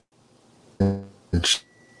yeah. Lynch.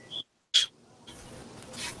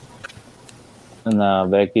 Nah,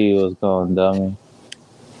 Becky was going dummy.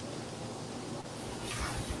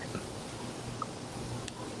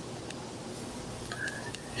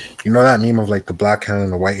 You know that meme of like the black hand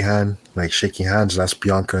and the white hand, like shaking hands? That's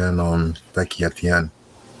Bianca and Becky at the end.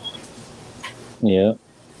 Yeah.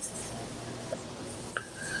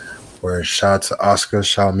 Where shout out to Oscar,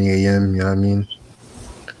 shout out Mia Yim, you know what I mean?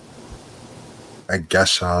 I guess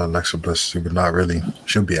shout out Alexa Bliss too, but not really.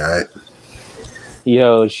 She'll be alright.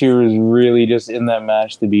 Yo, she was really just in that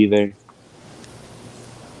match to be there.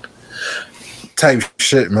 type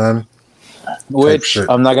shit, man. Which shit.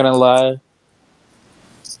 I'm not gonna lie,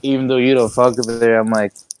 even though you don't fuck with her, I'm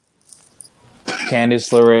like,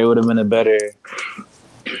 Candice LeRae would have been a better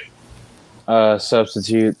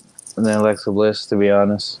substitute than Alexa Bliss, to be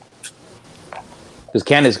honest. Because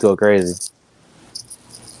Candice go crazy.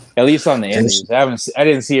 At least on the Indies. I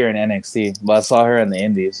didn't see her in NXT, but I saw her in the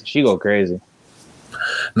Indies. She go crazy.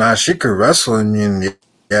 Nah, she could wrestle. I mean,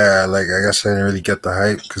 yeah, like I guess I didn't really get the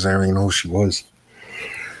hype because I didn't really know who she was.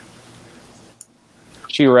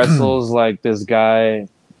 She wrestles like this guy.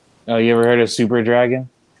 Oh, you ever heard of Super Dragon?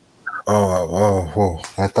 Whoa.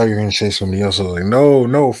 I thought you were gonna say somebody else. I was like,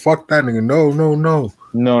 no, fuck that nigga. No. No.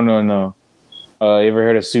 You ever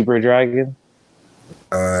heard of Super Dragon?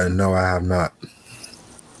 No, I have not.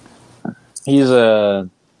 He's a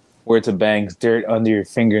word to banks, dirt under your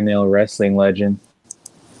fingernail wrestling legend.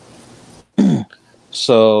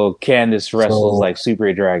 So Candice wrestles like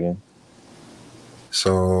Super Dragon.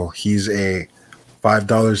 So he's a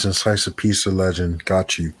 $5 and slice a pizza legend.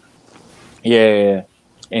 Got you. Yeah.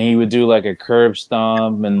 And he would do like a curb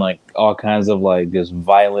stomp and like all kinds of like just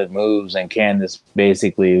violent moves, and Candice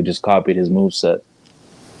basically just copied his moveset.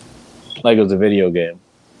 Like it was a video game.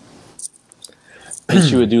 And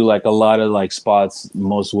she would do like a lot of like spots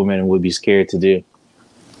most women would be scared to do.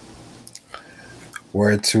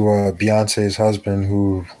 Word to Beyonce's husband,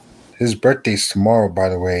 who his birthday's tomorrow, by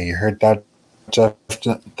the way. You heard that, Def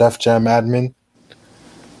Jam admin?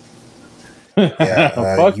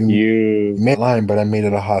 Yeah, Fuck you. Made a line, but I made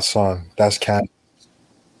it a hot song. That's Candice.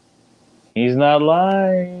 He's not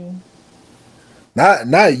lying.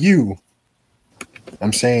 Not you.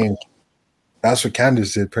 I'm saying that's what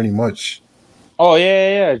Candice did, pretty much. Oh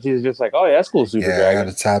yeah. She's just like, oh yeah, that's cool, Super Dragon. I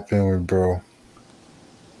gotta tap in with bro.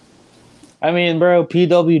 I mean, bro,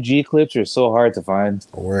 PWG clips are so hard to find.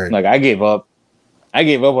 Word. Like I gave up. I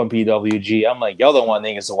gave up on PWG. I'm like, y'all don't want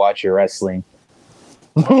niggas to watch your wrestling.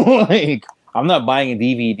 Like, I'm not buying a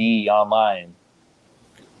DVD online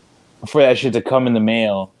for that shit to come in the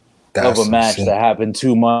mail of a match that happened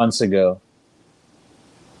 2 months ago.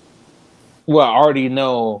 Well, I already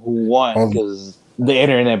know who won because the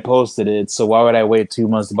internet posted it, so why would I wait 2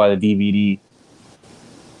 months to buy the DVD?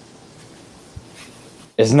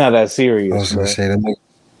 It's not that serious. I was gonna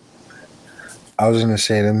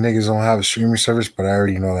say them niggas don't have a streaming service, but I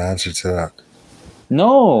already know the answer to that.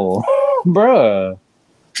 No, bruh.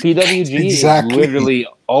 PWG is literally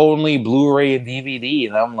only Blu-ray and DVD,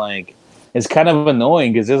 and I'm like, it's kind of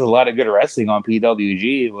annoying because there's a lot of good wrestling on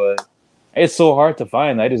PWG, but it's so hard to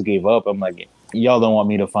find. I just gave up. I'm like, y'all don't want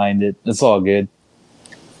me to find it. It's all good.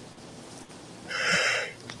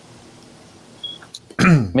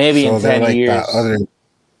 Maybe in 10 years.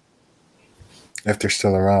 If they're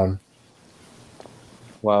still around.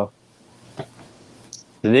 Wow.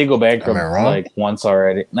 Did they go bankrupt like once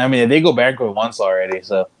already? I mean, they go bankrupt once already,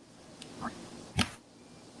 so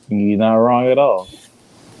you're not wrong at all.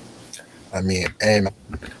 I mean, hey, man,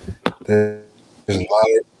 there's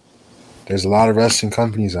a lot of wrestling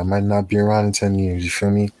companies that might not be around in 10 years. You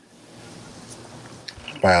feel me?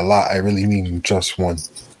 By a lot, I really mean just one.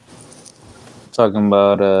 Talking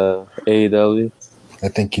about AEW. I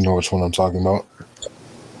think you know which one I'm talking about.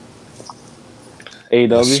 AEW?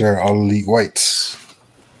 Yes, sir, All Elite Whites.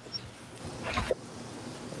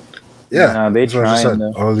 Yeah, nah, they trying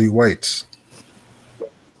All Elite Whites.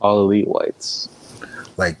 All Elite Whites.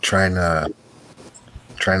 Like trying to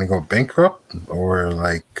go bankrupt, or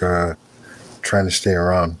like trying to stay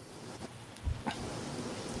around.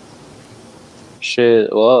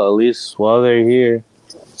 Shit. Well, at least while they're here,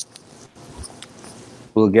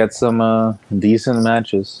 we'll get some decent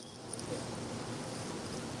matches.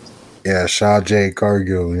 Yeah, Shaw J.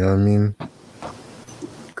 Cargill, you know what I mean?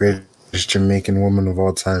 Greatest Jamaican woman of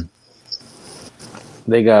all time.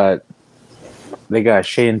 They got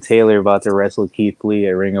Shane Taylor about to wrestle Keith Lee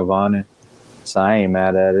at Ring of Honor, so I ain't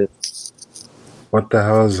mad at it. What the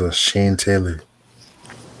hell is a Shane Taylor?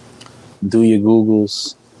 Do your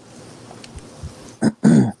Googles.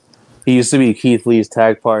 He used to be Keith Lee's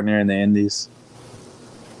tag partner in the Indies.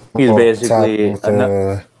 He's basically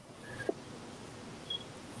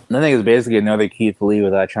I think it's basically another Keith Lee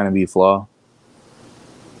without trying to be Flaw.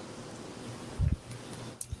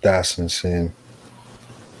 That's insane.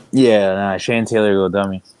 Yeah, nah, Shane Taylor go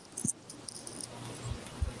dummy.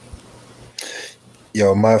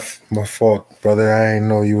 Yo, my fault, brother. I ain't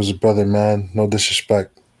know you was a brother, man. No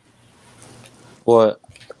disrespect. What?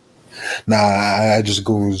 Nah, I just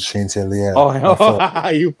Googled Shane Taylor. Yeah. Oh,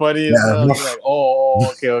 you funny as hell. Like,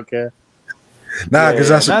 okay. Nah, because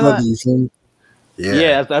that's a brother, you feel me?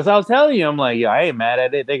 Yeah, that's what I was telling you. I'm like, I ain't mad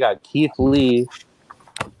at it. They got Keith Lee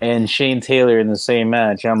and Shane Taylor in the same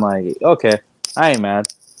match. I'm like, okay, I ain't mad.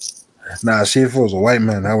 Nah, see, if it was a white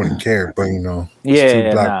man, I wouldn't care. But it's two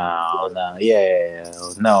Yeah, black. no, yeah,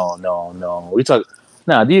 no. We talk.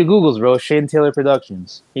 Nah, do your Googles, bro. Shane Taylor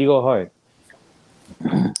Productions. He go hard.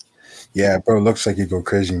 Yeah, bro, looks like you go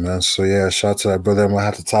crazy, man. So yeah, shout out to that brother. I'm gonna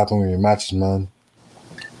have to top him with your matches, man.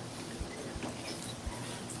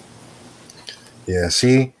 Yeah,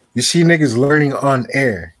 see, you see niggas learning on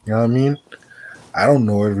air. You know what I mean? I don't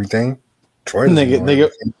know everything. Troy doesn't know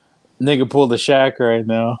everything. Nigga, pull the Shaq right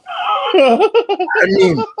now. I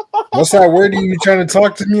mean, what's that word you trying to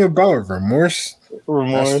talk to me about? Remorse?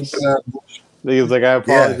 Remorse. Nigga's like, I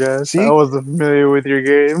apologize. See? I wasn't familiar with your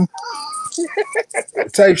game.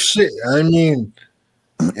 Type shit. I mean,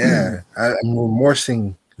 yeah, I'm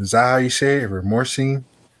remorsing. Is that how you say it? Remorsing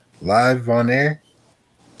live on air?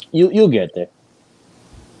 You'll get there.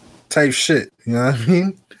 Type shit. You know what I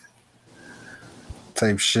mean?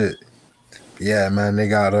 Type shit. Yeah, man, they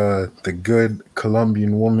got the good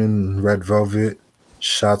Colombian woman, Red Velvet.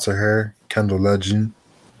 Shout to her, Kendall Legend.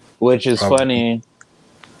 Which is funny.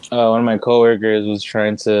 One of my coworkers was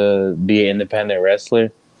trying to be an independent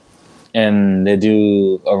wrestler, and they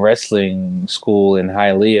do a wrestling school in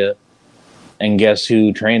Hialeah. And guess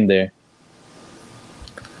who trained there?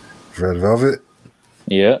 Red Velvet?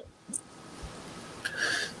 Yeah.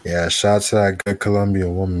 Yeah, shout out to that good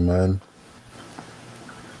Colombian woman, man.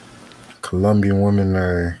 Colombian women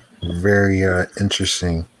are very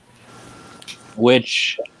interesting.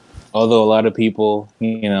 Which, although a lot of people,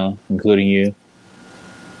 including you,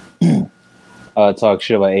 talk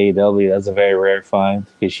shit about AEW, that's a very rare find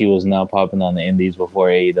because she was not popping on the indies before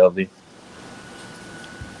AEW.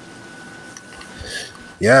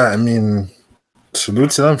 Yeah, I mean,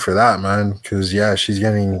 salute to them for that, man. Because yeah, she's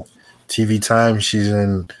getting TV time. She's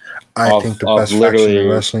in, I think, the best faction in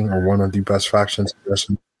wrestling, or one of the best factions in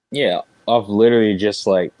wrestling. Yeah, off literally just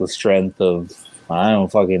like the strength of, I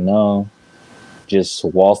don't fucking know, just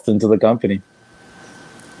waltzed into the company.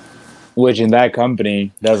 Which in that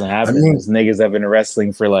company doesn't happen. Those niggas have been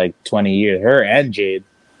wrestling for like 20 years. Her and Jade.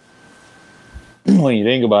 When you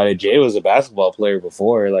think about it, Jade was a basketball player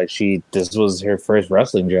before. Like this was her first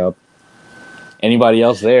wrestling job. Anybody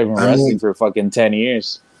else there been wrestling for fucking 10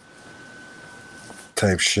 years.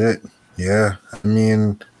 Type shit. Yeah. I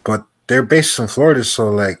mean, but they're based in Florida, so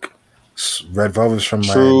like Red Velvet's from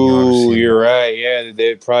Miami. True, you're right. Yeah,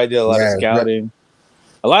 they probably did a lot of scouting.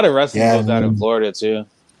 A lot of wrestling goes down in Florida too.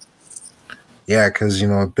 Yeah, because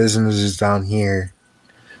businesses down here,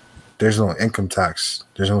 there's no income tax.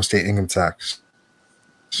 There's no state income tax.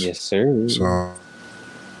 Yes, sir. So,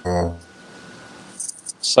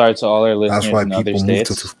 sorry to all our listeners that's why in other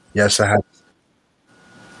states. Yes, I have.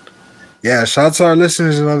 Yeah, shout out to our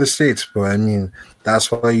listeners in other states, but I mean, that's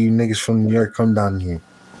why you niggas from New York come down here.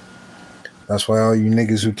 That's why all you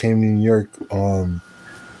niggas who came to New York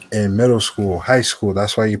in middle school, high school,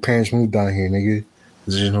 that's why your parents moved down here, nigga.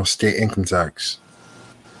 There's no state income tax.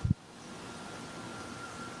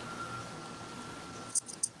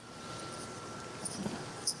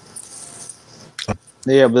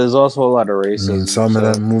 Yeah, but there's also a lot of racism. I mean, some of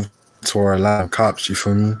them moved to our line of cops, you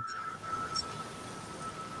feel me?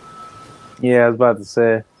 Yeah, I was about to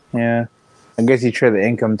say. Yeah. I guess you trade the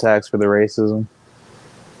income tax for the racism.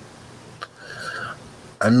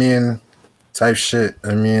 I mean, type shit.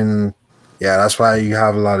 I mean, yeah, that's why you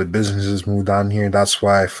have a lot of businesses move down here. That's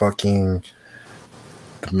why fucking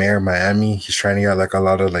the mayor of Miami, he's trying to get like a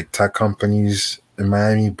lot of like tech companies in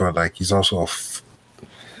Miami, but like he's also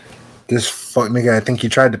this fuck nigga. I think he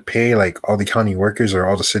tried to pay like all the county workers or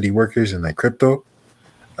all the city workers in like crypto,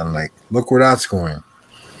 and like look where that's going.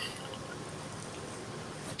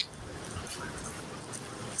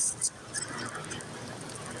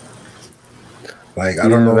 Like I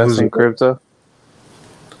don't know who's in crypto.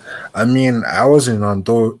 I mean, I wasn't on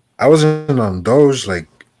Doge like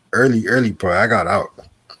early, but I got out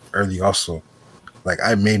early also. Like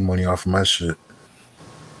I made money off of my shit.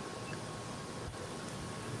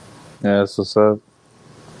 Yeah, that's what's up.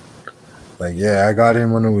 Like yeah, I got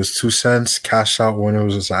in when it was 2 cents, cash out when it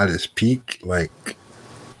was at its peak, like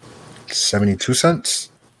 72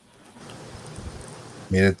 cents.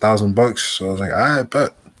 Made $1,000, so I was like, I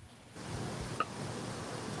bet.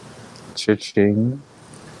 Cha-ching.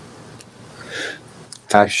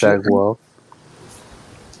 Hashtag wealth.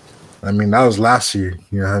 I mean, that was last year.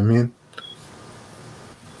 You know what I mean?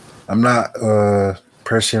 I'm not,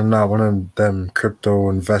 personally, I'm not one of them crypto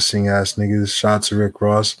investing ass niggas. Shout out to Rick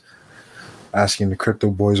Ross asking the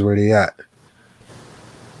crypto boys where they at.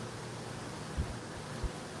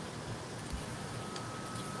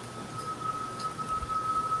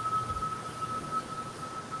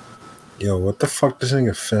 Yo, what the fuck this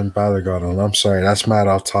nigga Finn Balor got on? I'm sorry, that's mad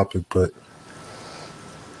off topic, but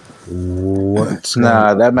what's going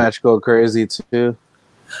Nah, on? that match go crazy too.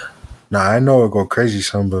 Nah, I know it go crazy,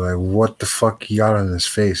 son, but like, what the fuck he got on his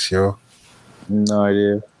face, yo? No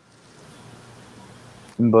idea.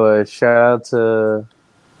 But shout out to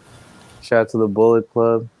the Bullet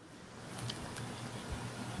Club.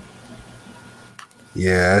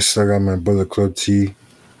 Yeah, I still got my Bullet Club tee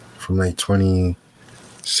from like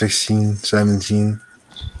 2016, 17.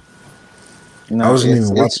 You know, I wasn't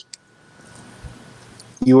even watching.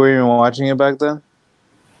 You were even watching it back then?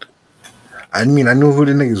 I mean, I knew who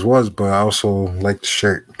the niggas was, but I also liked the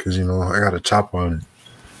shirt because, you know, I got a chop on it.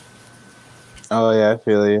 Oh yeah, I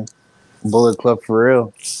feel you. Bullet Club for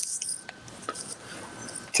real.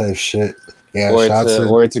 Type shit. Yeah,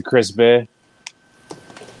 Or to Chris Bay.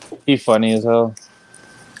 He funny as hell.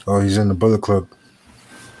 Oh, he's in the Bullet Club.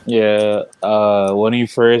 Yeah. When he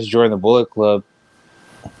first joined the Bullet Club,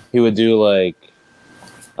 he would do like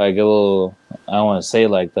a little, I don't want to say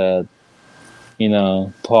like that, you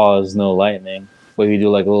know, pause, no lightning. But he'd do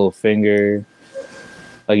like a little finger,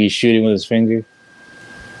 like he's shooting with his finger.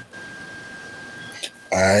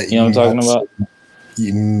 You know what I'm talking about?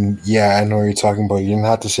 Yeah, I know what you're talking about. You didn't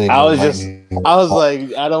have to say. I was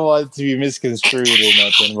like, I don't want it to be misconstrued or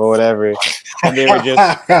nothing, but whatever. And they were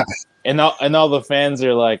just, and all the fans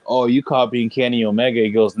are like, "Oh, you copying Kenny Omega?" He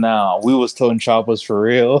goes, "Nah, we was toting choppers for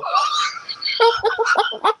real."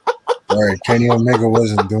 All right, Kenny Omega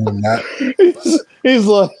wasn't doing that. He's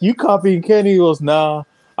like, "You copying Kenny?" He goes, "Nah,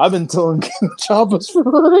 I've been toting choppers for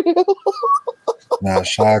real." Nah,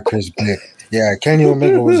 shout out Chris Bay. Yeah, Kenny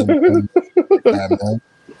Omega wasn't doing that, man.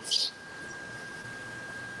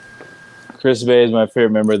 Chris Bay is my favorite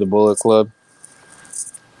member of the Bullet Club.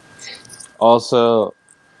 Also,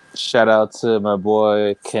 shout out to my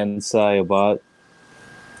boy Kensai Abat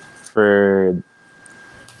for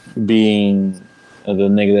being the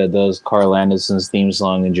nigga that does Carl Anderson's theme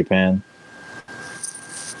song in Japan.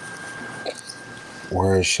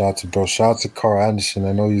 Word, shout out to Carl Anderson.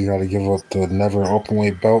 I know you got to give up the never open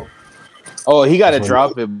weight belt. Oh, he got to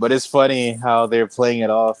drop it, but it's funny how they're playing it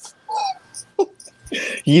off.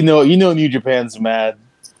 You know, New Japan's mad.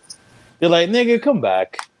 They're like, "Nigga, come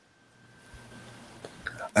back."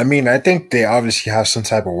 I mean, I think they obviously have some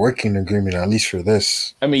type of working agreement, at least for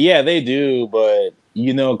this. I mean, yeah, they do, but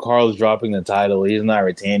you know, Carl's dropping the title. He's not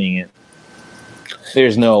retaining it.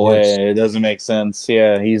 There's no way. It doesn't make sense.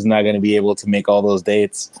 Yeah, he's not going to be able to make all those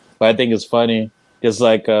dates. But I think it's funny. Just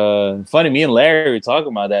like, funny, me and Larry were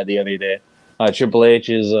talking about that the other day. Triple H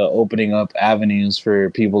is opening up avenues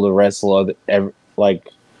for people to wrestle like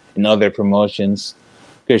in other promotions.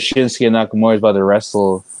 Because Shinsuke Nakamura is about to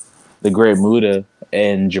wrestle the Great Muta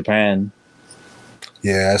in Japan.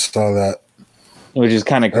 Yeah, I saw that. Which is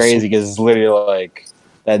kind of crazy because it's literally like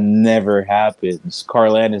that never happens.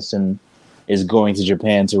 Carl Anderson is going to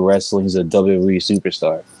Japan to wrestle. He's a WWE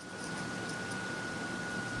superstar.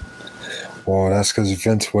 Well, that's because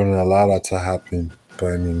Vince wouldn't allow that to happen.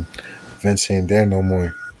 But I mean, Vince ain't there no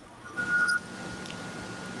more.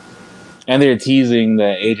 And they're teasing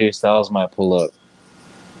that AJ Styles might pull up,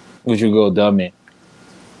 which would go dummy.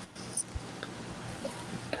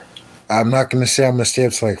 I'm not going to say I'm going to stay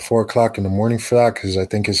up to like 4 o'clock in the morning for that because I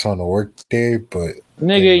think it's on a work day, but...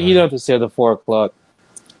 Nigga, you don't have to stay up to 4 o'clock.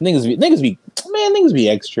 Niggas be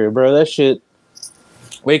extra, bro. That shit...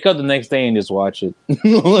 Wake up the next day and just watch it.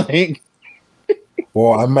 Like...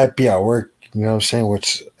 Well, I might be at work, you know what I'm saying?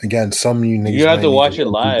 Which, again, some of you niggas... You have to watch it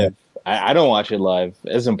live. I don't watch it live.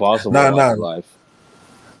 It's impossible to watch it live.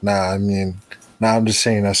 I'm just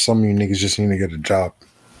saying that some of you niggas just need to get a job.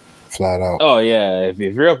 Flat out. Oh, yeah. If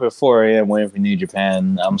you're up at 4 a.m. waiting for New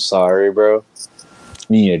Japan, I'm sorry, bro.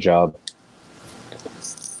 You need a job.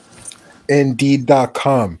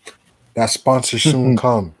 Indeed.com. That sponsor soon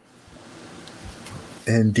come.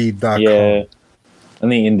 Indeed.com. Yeah. I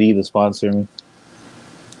think Indeed is sponsoring me.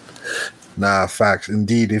 Nah, facts.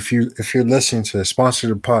 Indeed, if you're listening to sponsor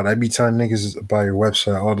the pod, I be telling niggas about your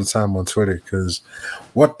website all the time on Twitter because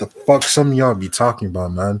what the fuck some of y'all be talking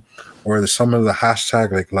about, man? Or some of the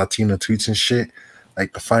hashtag like Latino tweets and shit,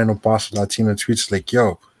 like the final boss of Latino tweets, like,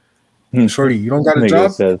 yo, shorty, you don't got a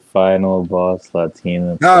job? Said final boss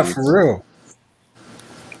Latino. Nah, tweets. for real.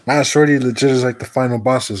 Nah, shorty legit is like the final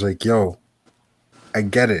boss is like, yo, I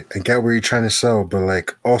get it. I get where you're trying to sell, but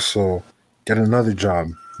like also get another job.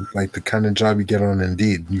 Like the kind of job you get on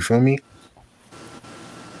Indeed. You feel me?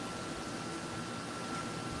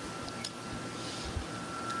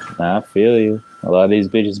 Nah, I feel you. A lot of these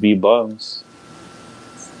bitches be bums.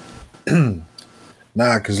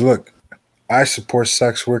 Nah, because look, I support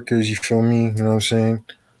sex workers. You feel me? You know what I'm saying?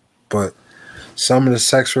 But some of the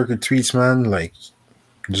sex worker tweets, man, like,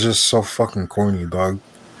 just so fucking corny, dog.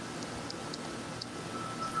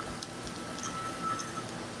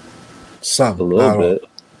 Some, A little not all. bit.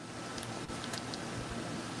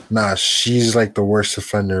 Nah, she's like the worst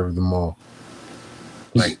offender of them all.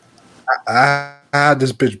 Like, I had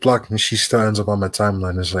this bitch blocked and she still ends up on my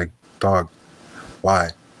timeline. It's like, dog,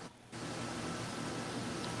 why?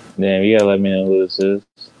 Damn, you gotta let me know who this is.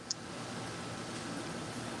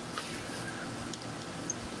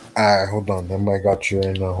 Alright, hold on. I got you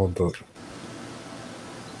right now. Hold up.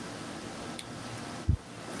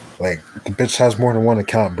 Like, the bitch has more than one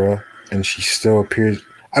account, bro. And she still appears.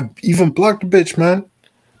 I even blocked the bitch, man.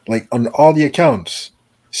 Like, on all the accounts.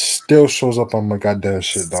 Still shows up on my goddamn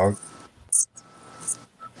shit, dog.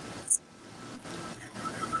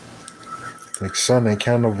 Like, son, I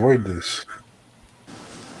can't avoid this.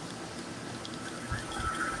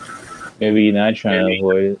 Maybe you're not trying to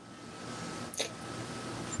avoid it.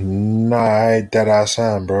 Nah, I ain't dead ass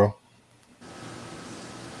am, bro.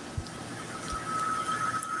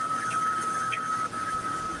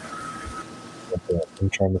 Okay, I'm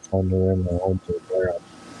trying to find her in my home to there.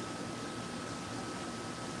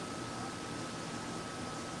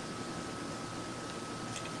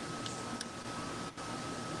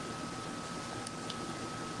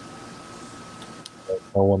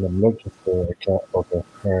 The one I'm looking for, I can't. Okay,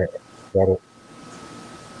 alright, got it.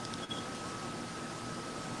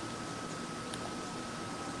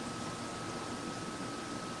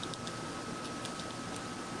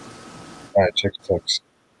 Alright, check the text.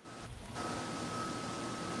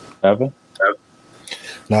 Happen?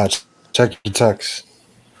 Nah, check your text.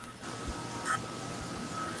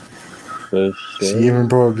 For See, sure. even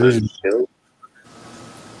bro agrees.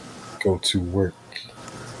 Go to work.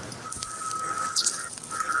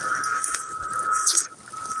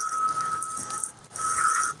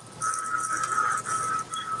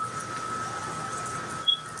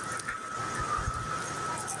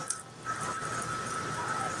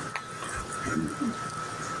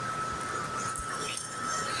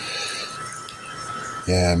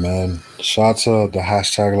 Yeah, man. Shout out to the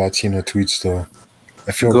hashtag Latino tweets, though.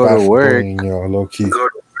 I feel Go bad to for work. bullying you, low key.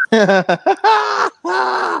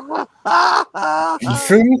 You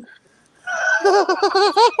feel me?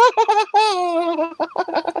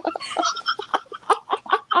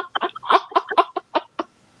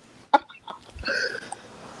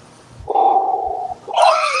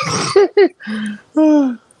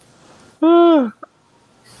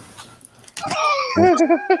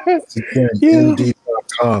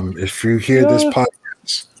 Indeed.com. If you hear this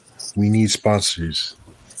podcast, we need sponsors.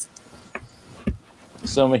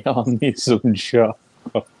 Some of y'all need some jobs.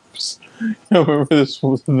 I remember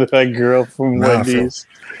that girl from Wendy's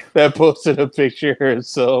that posted a picture of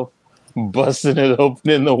herself busting it open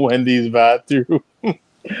in the Wendy's bathroom.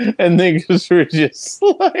 And niggas were just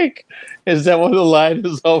like, is that why the line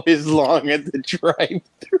is always long at the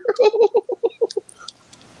drive-thru?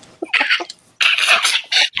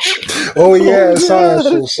 Oh yeah, I saw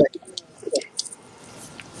that shit.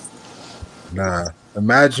 Nah,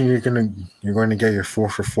 imagine you're going to get your 4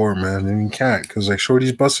 for 4, man, and you can't because like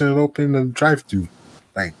Shorty's busting it open in the drive-thru,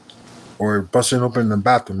 like, or busting it open in the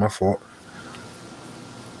bathroom. My fault.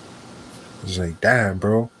 It's like, damn,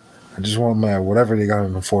 bro. I just want my whatever they got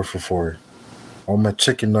in the 4 for 4. I want my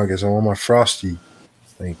chicken nuggets. I want my frosty.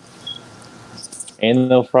 Like, Ain't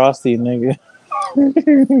no frosty, nigga.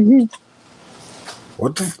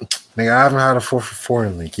 what the? Nigga, I haven't had a 4 for 4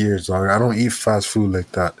 in like years, dog. I don't eat fast food like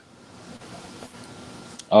that.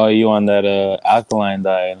 Oh, you on that alkaline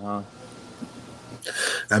diet, huh?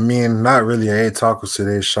 I mean, not really. I ate tacos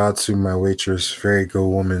today. Shout out to my waitress. Very good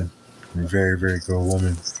woman. Very, very good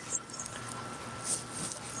woman.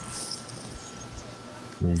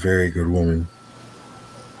 Very good woman.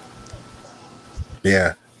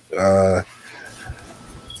 Yeah. Yeah,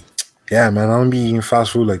 man, I don't be eating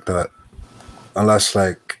fast food like that. Unless,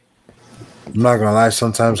 like, I'm not gonna lie,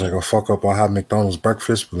 sometimes, like, I'll fuck up, I'll have McDonald's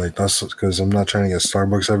breakfast, but, like, that's because I'm not trying to get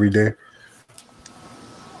Starbucks every day.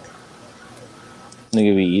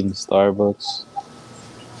 Nigga be eating Starbucks.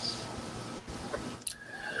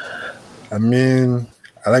 I mean,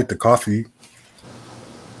 I like the coffee.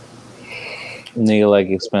 Nigga like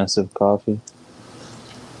expensive coffee.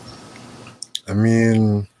 I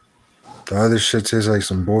mean, the other shit tastes like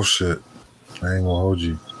some bullshit. I ain't gonna hold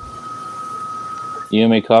you. You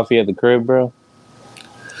make coffee at the crib, bro?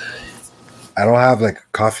 I don't have like a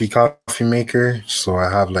coffee maker, so I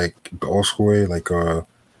have like the old school way, like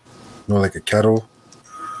like a kettle.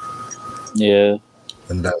 Yeah.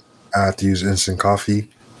 And that I have to use instant coffee.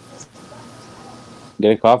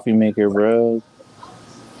 Get a coffee maker, bro.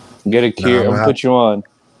 Get a Nah, Keurig. I'm gonna put you on.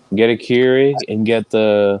 Get a Keurig and get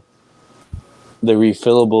the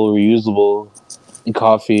refillable, reusable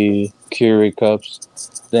coffee Keurig cups.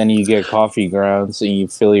 Then you get coffee grounds and you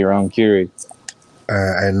fill your own Keurig.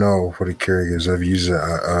 I know what a Keurig is. I've used it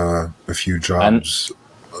at a few I jobs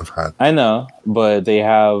I've had. I know, but they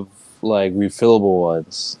have like refillable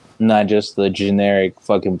ones, not just the generic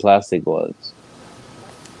fucking plastic ones.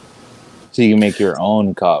 So you can make your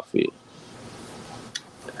own coffee.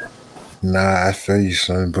 Nah, I feel you,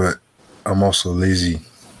 son, but I'm also lazy.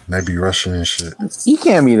 And I be rushing and shit. You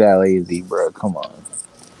can't be that lazy, bro. Come on.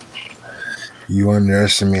 You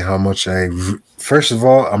underestimate how much First of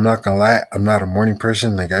all, I'm not gonna lie. I'm not a morning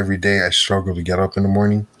person. Like every day, I struggle to get up in the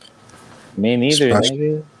morning. Me neither, Especially,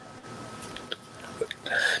 nigga.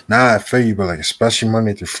 nah, I feel you, but like especially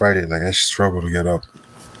Monday through Friday, like I struggle to get up.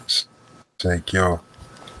 It's like, yo,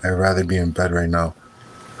 I'd rather be in bed right now.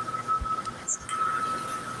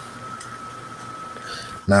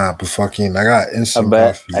 Nah, but fucking, I got I instant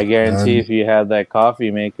bet. coffee. I guarantee if you had that coffee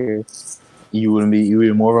maker, you would be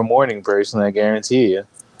more of a morning person. I guarantee you.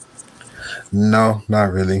 No,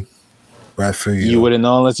 not really. But I feel you. You Though. wouldn't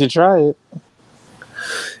know unless you try it.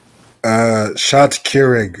 Shout out to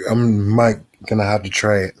Keurig. I'm gonna have to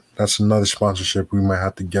try it. That's another sponsorship we might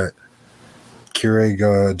have to get.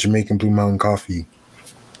 Keurig, Jamaican Blue Mountain Coffee.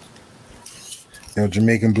 Yo,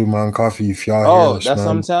 Jamaican Blue Mountain Coffee. If y'all hear Oh, this, that's man.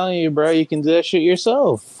 what I'm telling you, bro. You can do that shit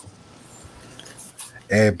yourself.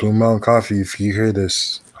 Hey, Blue Mountain Coffee. If you hear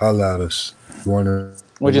this, holla at us. You wanna?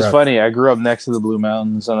 Which is funny. I grew up next to the Blue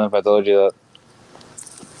Mountains. I don't know if I told you that.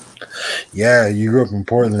 Yeah, you grew up in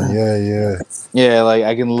Portland. Yeah. Yeah, like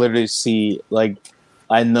I can literally see, like,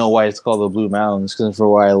 I know why it's called the Blue Mountains because for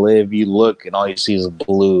where I live, you look and all you see is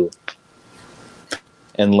blue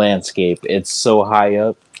and landscape. It's so high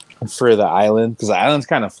up for the island because the island's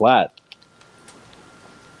kind of flat,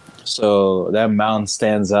 so that mountain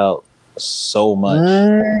stands out so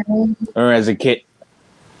much. Or as a kid,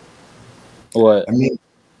 what? I mean,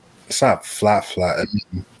 it's not flat. I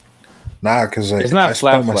mean, nah, because like It's not I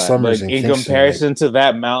flat, spent my summers but in in Kingston. comparison to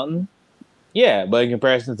that mountain, yeah. But in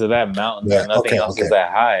comparison to that mountain, Yeah, nothing else okay. is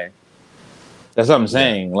that high. That's what I'm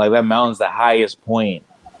saying. Like that mountain's the highest point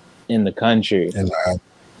in the country. And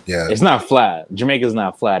yeah, It's not flat. Jamaica's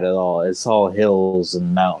not flat at all. It's all hills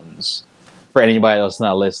and mountains. For anybody else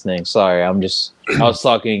not listening, sorry. I was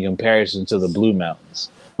talking in comparison to the Blue Mountains.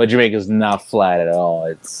 But Jamaica's not flat at all.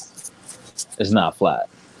 It's not flat.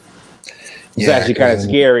 It's actually kind of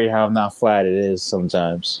scary how not flat it is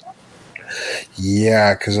sometimes.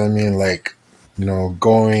 Yeah, because I mean, like, you know,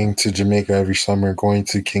 going to Jamaica every summer, going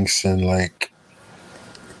to Kingston, like,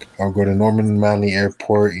 I'll go to Norman Manley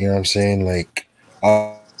Airport, you know what I'm saying? Like,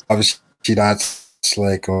 obviously that's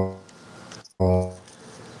like,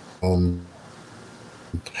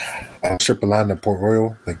 strip of land at Port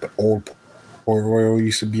Royal, like the old Port Royal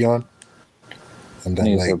used to be on. And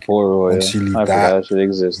then, like, Port Royal. once you leave I that, forgot it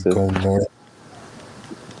existed. go north.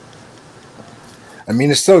 I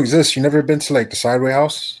mean, it still exists. You never been to, like, the Sideway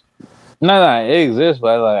House? No, it exists,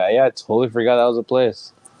 but I totally forgot that was a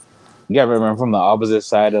place. You gotta remember, I'm from the opposite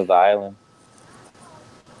side of the island.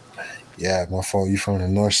 Yeah, my fault. You from the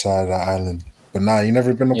north side of the island. But nah, you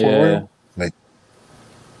never been to Port Royal? Like,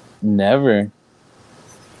 never.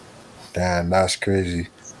 Damn, that's crazy.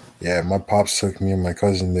 Yeah, my pops took me and my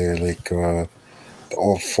cousin there, like the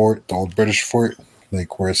old fort, the old British fort,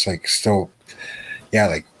 like where it's like still, yeah,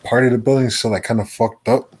 like part of the building is still like kind of fucked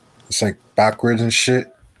up. It's like backwards and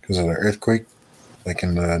shit because of the earthquake, like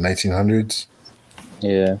in the 1900s.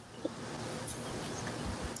 Yeah.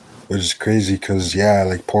 Which is crazy because, yeah,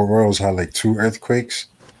 like Port Royal's had like 2 earthquakes.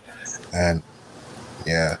 And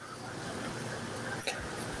yeah,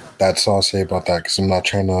 that's all I'll say about that because I'm not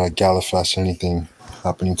trying to gallifast anything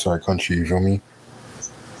happening to our country, you feel me?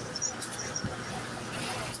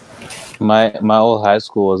 My old high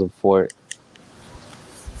school was a fort.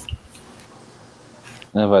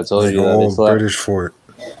 And if I told like you that, old British fort.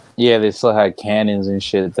 Yeah, they still had cannons and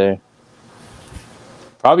shit there.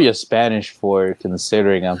 Probably a Spanish fort,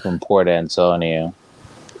 considering I'm from Port Antonio.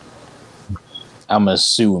 I'm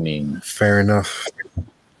assuming. Fair enough.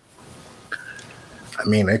 I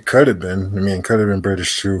mean, it could have been. I mean, it could have been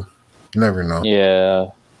British too. You never know. Yeah,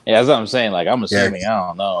 that's what I'm saying. Like, I'm assuming. Yeah. I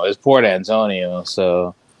don't know. It's Port Antonio,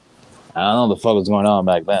 so I don't know what the fuck was going on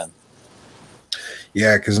back then.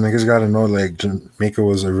 Yeah, because niggas got to know, like, Jamaica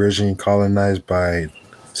was originally colonized by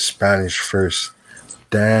Spanish first.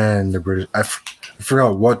 Then the British. I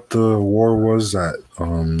forgot what the war was that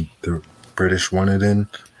the British wanted in.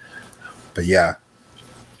 But yeah,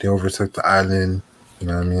 they overtook the island. You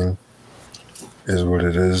know what I mean? Is what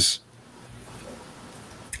it is.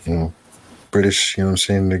 You know, British, you know what I'm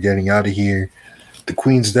saying? They're getting out of here. The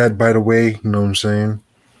Queen's dead, by the way, you know what I'm saying?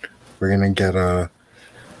 We're gonna get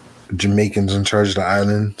Jamaicans in charge of the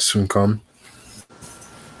island soon come.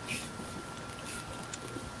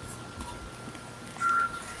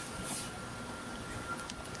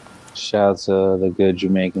 Shout out to the good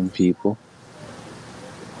Jamaican people.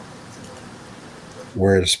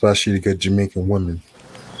 Word, especially the good Jamaican women.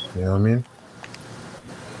 You know what I mean?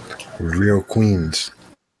 Real queens.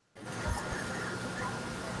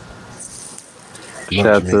 Shout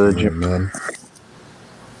out to Jamaican women, man.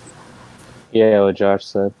 Yeah, what Josh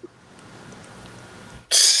said.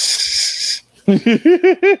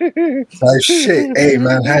 Like shit. Hey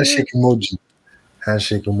man, handshake emoji.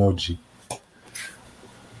 Handshake emoji.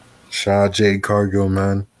 Shout out Jade Cargill,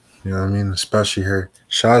 man. You know what I mean? Especially her.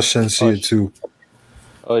 Shout out Shensia too.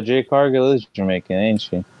 Oh, Jade Cargill is Jamaican, ain't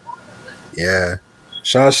she? Yeah.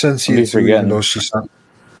 Shout out Shensia too, even though she said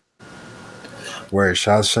Where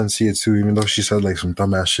shout out Shensia too, even though she said like some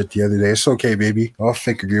dumbass shit the other day. It's okay, baby. I'll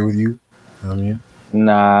fake agree with you. You know what I mean?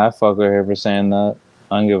 Nah, I fuck with her for saying that.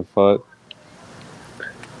 I don't give a fuck.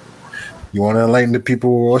 You want to enlighten the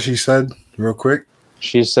people with what she said real quick?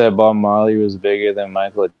 She said Bob Marley was bigger than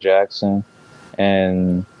Michael Jackson.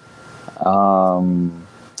 And,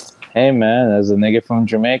 hey man, as a nigga from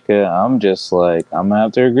Jamaica, I'm just like, I'm gonna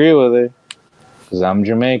have to agree with her. Because I'm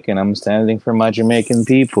Jamaican. I'm standing for my Jamaican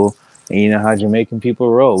people. And you know how Jamaican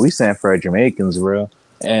people roll. We stand for our Jamaicans, bro.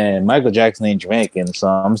 And Michael Jackson ain't Jamaican, so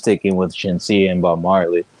I'm sticking with Shensia and Bob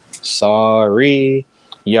Marley. Sorry,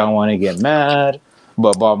 y'all want to get mad,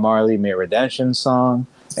 but Bob Marley made Redemption song,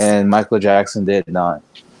 and Michael Jackson did not.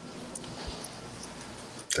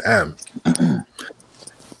 Damn.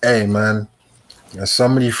 Hey, man. As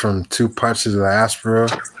somebody from two parts of the diaspora,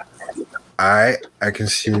 I can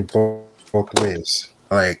see it both ways.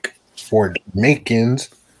 Like, for Jamaicans,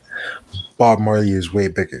 Bob Marley is way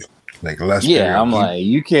bigger. Like, less bigger. Yeah, I'm like,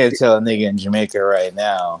 you can't tell a nigga in Jamaica right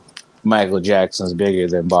now Michael Jackson's bigger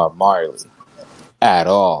than Bob Marley. At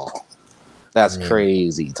all. That's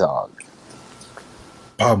crazy talk.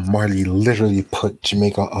 Bob Marley literally put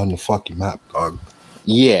Jamaica on the fucking map, dog.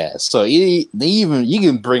 Yeah, so you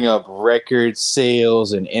can bring up record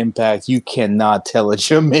sales and impact. You cannot tell a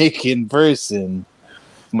Jamaican person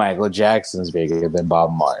Michael Jackson's bigger than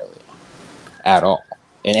Bob Marley at all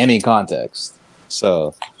in any context.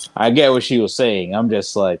 So I get what she was saying. I'm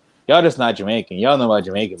just like, y'all just not Jamaican. Y'all know about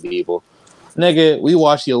Jamaican people. Nigga, we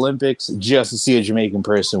watch the Olympics just to see a Jamaican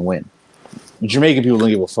person win. Jamaican people don't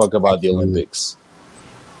give a fuck about the Olympics.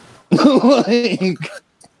 Like,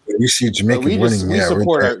 you see Jamaican winning, we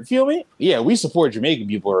support feel me? Yeah, we support Jamaican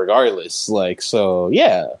people regardless. Like, so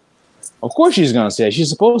yeah. Of course she's gonna say that. She's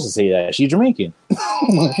supposed to say that. She's Jamaican.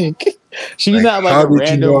 Like, she's like, not like a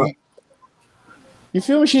random. You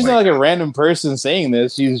feel me? She's not like a random person saying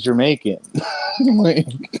this. She's Jamaican. Like,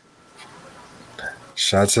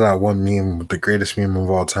 shout out to that one meme, the greatest meme of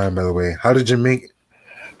all time, by the way. How did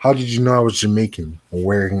you know I was Jamaican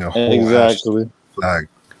wearing a whole flag?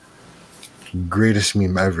 Greatest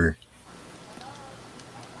meme ever.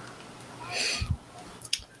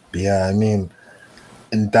 But yeah, I mean,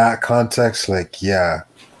 in that context, like, yeah,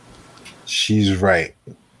 she's right.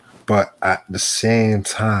 But at the same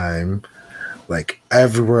time, like,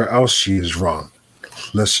 everywhere else, she is wrong.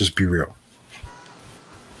 Let's just be real.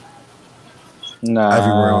 Nah.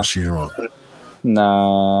 Everywhere else, she's wrong.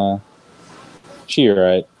 Nah. She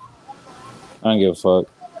right. I don't give a fuck.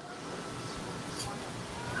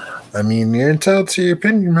 I mean, you're entitled to your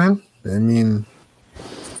opinion, man. I mean,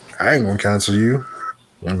 I ain't gonna cancel you.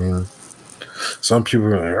 I mean, some people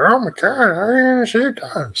are like, oh my God, I ain't shit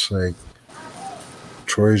that. It's like,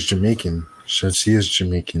 Troy's Jamaican. She is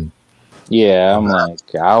Jamaican. Yeah, I'm like,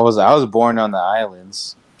 I was born on the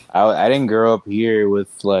islands. I didn't grow up here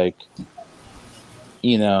with, like,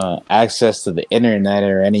 you know, access to the internet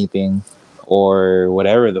or anything or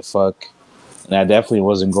whatever the fuck. And I definitely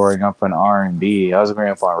wasn't growing up on R&B. I was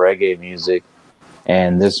growing up on reggae music.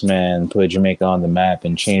 And this man put Jamaica on the map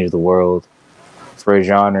and changed the world for a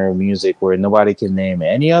genre of music where nobody can name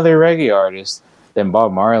any other reggae artist than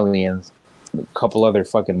Bob Marley and a couple other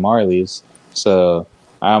fucking Marleys. So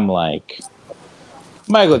I'm like,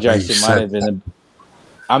 Michael Jackson might have been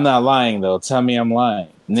I'm not lying, though. Tell me I'm lying.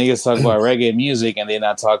 Niggas talk about reggae music and they're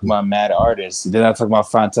not talking about mad artists. They're not talking about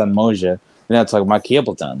Fantan Moja. They're not talking about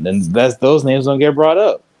Capleton. Then those names don't get brought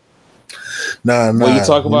up. Nah. When you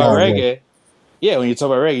talk about reggae, when you talk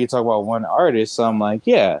about reggae, you talk about one artist. So I'm like,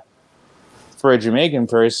 yeah. For a Jamaican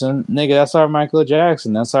person, nigga, that's our Michael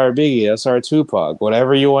Jackson. That's our Biggie. That's our Tupac.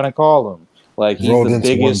 Whatever you want to call him. Like, he's the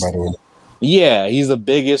biggest. Yeah, he's the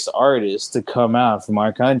biggest artist to come out from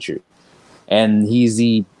our country, and he's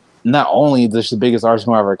the not only the biggest artist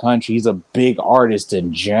from our country, he's a big artist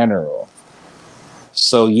in general.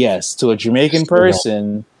 So yes, to a Jamaican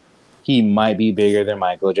person, he might be bigger than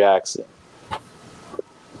Michael Jackson.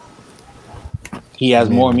 He has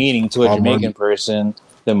more meaning to a Jamaican person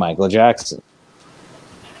than Michael Jackson.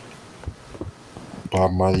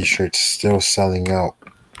 Bob Marley shirt's still selling out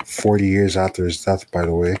 40 years after his death, by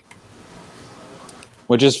the way.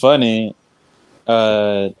 Which is funny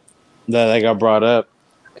that I got brought up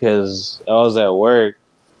because I was at work.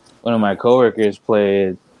 One of my coworkers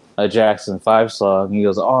played a Jackson 5 song. He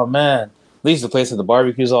goes, "Oh man, we used to play this at the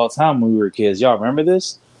barbecues all the time when we were kids. Y'all remember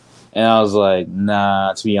this?" And I was like,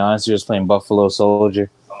 "Nah, to be honest, you're just playing Buffalo Soldier."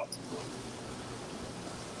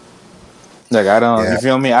 Like, I don't, you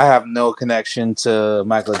feel me? I have no connection to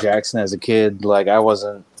Michael Jackson as a kid. Like, we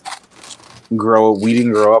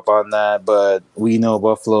didn't grow up on that, but we know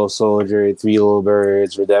Buffalo Soldier, Three Little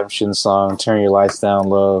Birds, Redemption Song, Turn Your Lights Down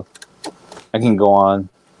Low. I can go on.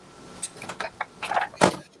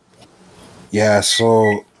 Yeah,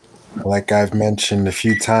 so like I've mentioned a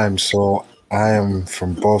few times, so I am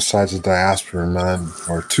from both sides of the diaspora, man,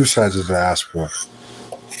 or two sides of the diaspora.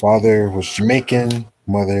 Father was Jamaican,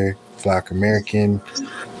 mother Black American.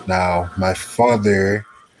 Now, my father,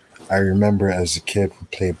 I remember as a kid,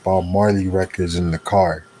 would play Bob Marley records in the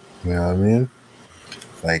car. You know what I mean?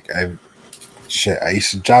 Like, I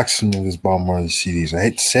used to Jackson with his Bob Marley CDs. I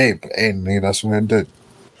hate to say it, but hey, nigga, that's what I did.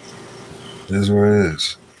 It is what it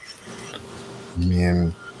is. I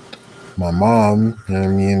mean, my mom, you know what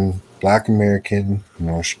I mean, Black American, you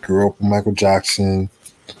know, she grew up with Michael Jackson.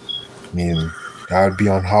 I mean, that would be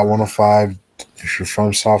on Hot 105. If you're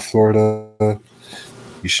from South Florida,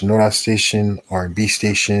 you should know that station, R&B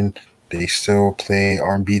station. They still play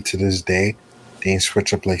R&B to this day. They ain't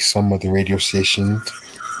switch up like some other radio stations.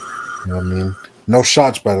 You know what I mean? No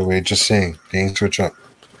shots, by the way, just saying. They ain't switch up.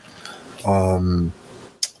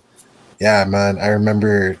 Yeah, man, I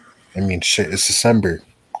remember, I mean, shit, it's December,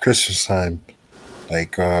 Christmas time.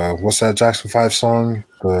 Like, what's that Jackson 5 song?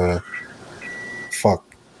 The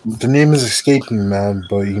name is escaping me, man,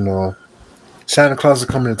 but, you know, Santa Claus is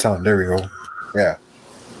coming to town. There we go. Yeah.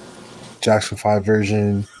 Jackson 5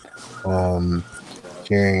 version.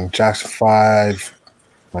 Hearing Jackson 5,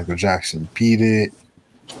 Michael Jackson beat it.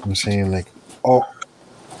 I'm saying, like,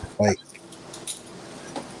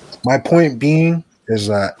 my point being is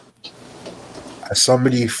that as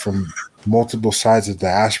somebody from multiple sides of the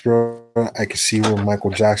diaspora, I can see where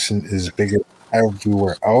Michael Jackson is bigger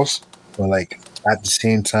everywhere else, but like at the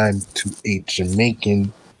same time, to a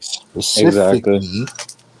Jamaican specifically,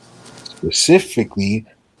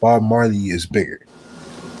 Bob Marley is bigger.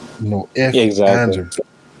 You know, ands are bigger.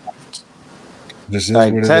 This is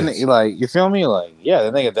like, what it is. Like, you feel me? Like, yeah,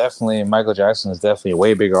 I think Michael Jackson is definitely a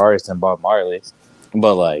way bigger artist than Bob Marley,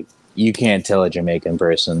 but like, you can't tell a Jamaican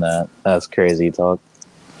person that. That's crazy talk.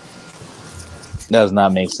 Does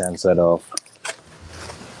not make sense at all.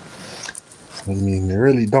 I mean, they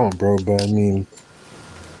really don't, bro. But I mean,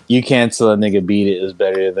 you can't tell a nigga Beat It is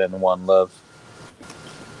better than One Love.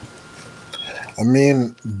 I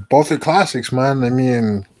mean, both are classics, man. I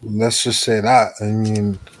mean, let's just say that. I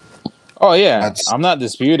mean, oh yeah, I'm not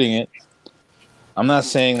disputing it. I'm not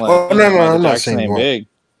saying like, I'm not saying big.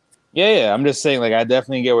 Yeah, I'm just saying, like, I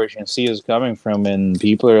definitely get where Shansia is coming from, and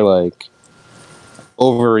people are like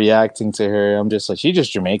overreacting to her. I'm just like, she's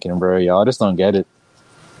just Jamaican, bro. Y'all just don't get it.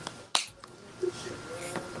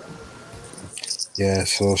 Yeah,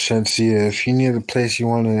 so Shansia, if you need a place you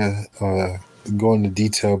want to go into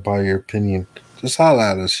detail about your opinion, just holler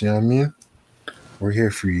at us. You know what I mean? We're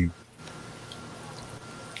here for you.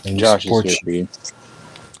 And Josh is here for you.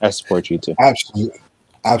 I support you too.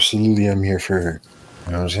 Absolutely, I'm here for her.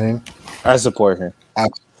 You know what I'm saying? I support her.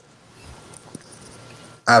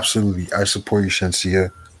 Absolutely, I support you, Shansia.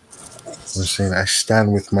 I'm saying I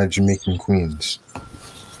stand with my Jamaican queens.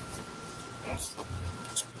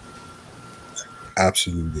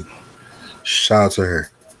 Absolutely. Shout out to her.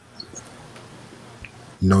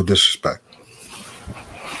 No disrespect.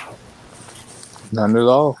 None at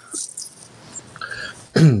all.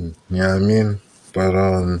 You know what I mean? But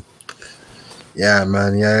yeah,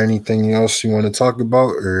 man. Yeah, anything else you want to talk about,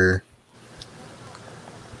 or?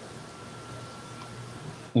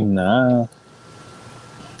 Nah.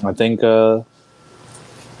 I think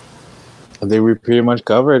we pretty much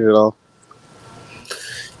covered it all.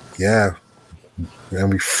 Yeah.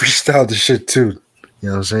 And we freestyled the shit too. You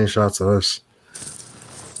know what I'm saying? Shout out to us.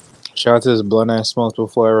 Shout out to this blunt I smoked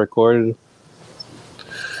before I recorded.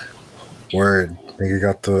 Word. Nigga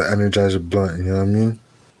got the Energizer blunt, you know what I mean?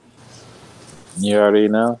 You already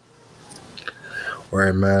know. All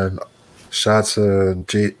right, man. Shout to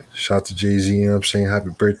Jay Z. You know what I'm saying? Happy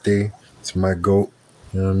birthday to my goat.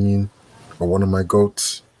 You know what I mean? Or one of my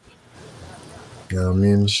goats. You know what I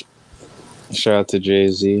mean? Shout out to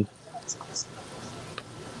Jay-Z.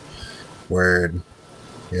 Word.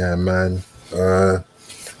 Yeah, man.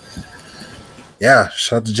 Yeah,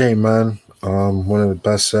 shout out to Jay, man. One of the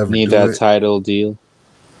best to ever Need do that it. title deal.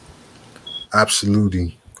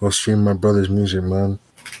 Absolutely. Go stream my brother's music, man.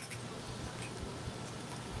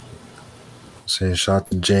 Saying shout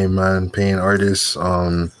out to Jay, man. Paying artist.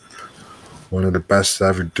 One of the best to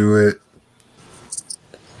ever do it.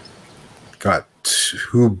 Got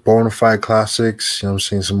 2 bona fide classics. You know what I'm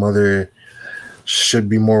saying? Some other should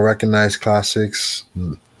be more recognized classics.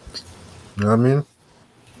 You know what I mean?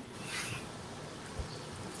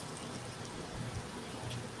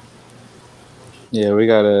 Yeah, we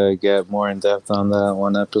gotta get more in depth on that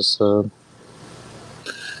one episode.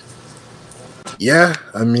 Yeah,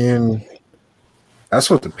 I mean, that's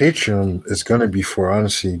what the Patreon is gonna be for.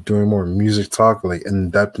 Honestly, doing more music talk, like in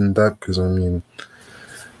depth. Because I mean,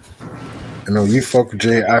 I know you fuck with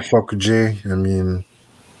Jay, I fuck with Jay. I mean,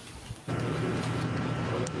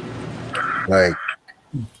 like,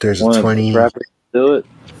 there's a One of the 20. rappers do it.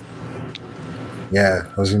 Yeah,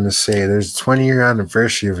 I was gonna say there's a 20-year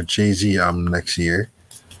anniversary of a Jay-Z album next year.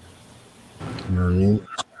 You know what I mean?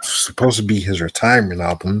 It's supposed to be his retirement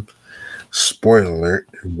album. Spoiler alert,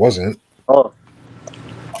 it wasn't. Oh,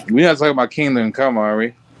 we not talking about Kingdom Come, are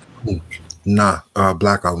we? Nah,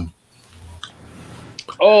 Black Album.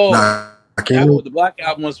 Oh, Nah, the Black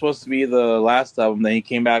Album was supposed to be the last album. Then he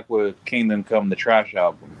came back with Kingdom Come, the trash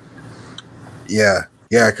album. Yeah,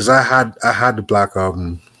 because I had the Black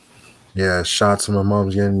Album. Yeah, shout out to my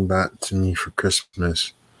mom's getting that to me for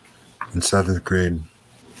Christmas in 7th grade.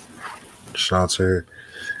 Shout out to her.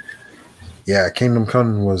 Yeah, Kingdom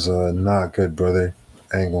Come was not good, brother.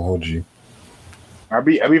 I ain't gonna hold you. I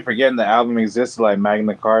be forgetting the album existed, like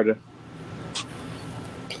Magna Carta.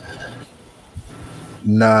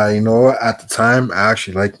 Nah, you know what? At the time, I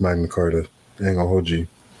actually liked Magna Carta. I ain't gonna hold you.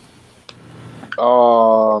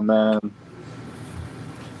 Oh man.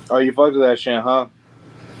 Oh, you fucked with that shit, huh?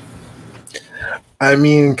 I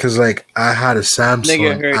mean, cause like I had a Samsung.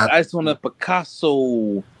 Nigga heard I just want a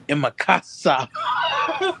Picasso in my casa.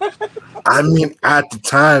 I mean, at the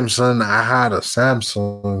time, son, I had a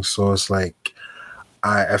Samsung, so it's like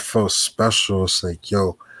I felt special. It's like,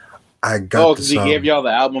 yo, I got because he gave y'all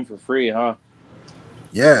the album for free, huh?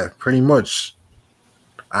 Yeah, pretty much.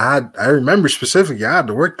 I remember specifically. I had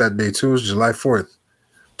to work that day too. It was July 4th,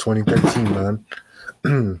 2013,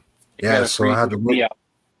 man. Yeah, so I had to work.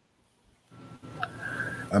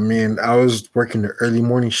 I mean, I was working the early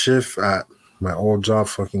morning shift at my old job,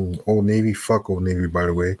 fucking Old Navy. Fuck Old Navy, by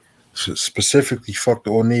the way. So specifically, fuck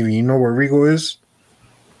the Old Navy. You know where Regal is?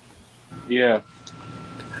 Yeah.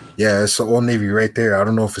 Yeah, it's the Old Navy right there. I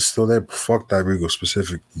don't know if it's still there, but fuck that Regal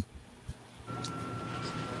specifically.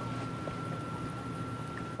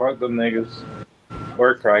 Fuck them niggas.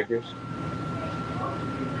 Work crackers.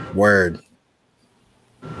 Word.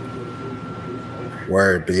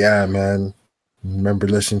 But yeah, man. Remember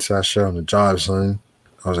listening to that show on the job, son.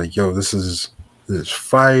 I was like, yo, this is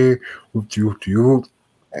fire. Whoop de whoop de whoop.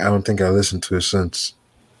 I don't think I listened to it since.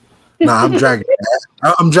 Nah, I'm dragging.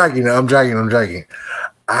 I'm dragging.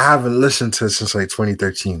 I haven't listened to it since like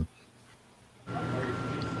 2013.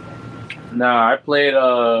 Nah, I played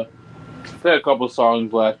a couple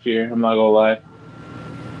songs last year. I'm not gonna lie.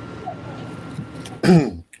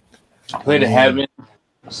 Played Heaven,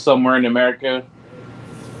 Somewhere in America.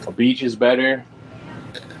 A Beach is Better.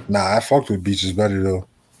 Nah, I fucked with Beach is Better though.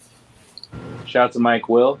 Shout out to Mike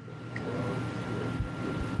Will.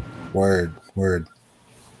 Word.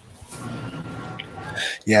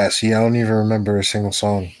 Yeah, see, I don't even remember a single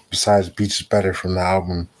song besides Beach is Better from the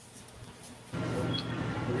album.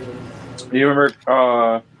 You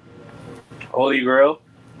remember Holy Grail?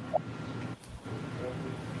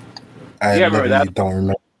 I remember that? Don't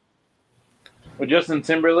remember. With Justin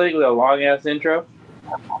Timberlake with a long ass intro.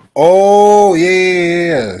 Oh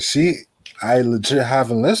yeah. See, I legit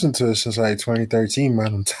haven't listened to it since like 2013, man.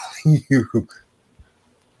 I'm telling you.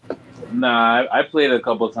 Nah, I played it a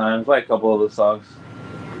couple times, like a couple of the songs.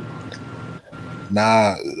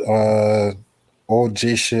 Nah, old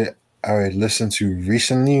J shit I listened to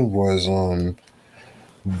recently was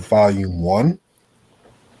Volume 1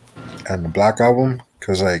 and the Black Album,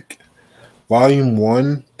 because like Volume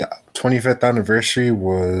 1, the 25th anniversary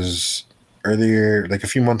was earlier, like a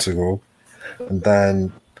few months ago, and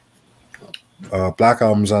then Black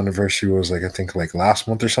Album's anniversary was like I think like last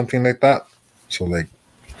month or something like that. So like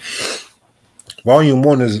Volume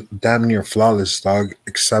 1 is damn near flawless, dog,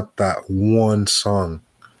 except that one song.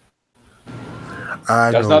 I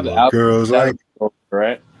That's know not the what album, girls like.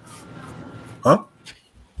 right? Huh?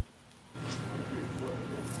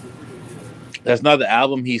 That's not the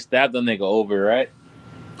album he stabbed the nigga over, right?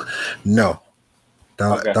 No.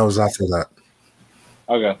 Okay. That was after that.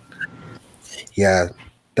 Okay. Yeah.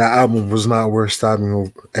 That album was not worth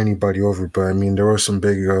stabbing anybody over, but I mean, there were some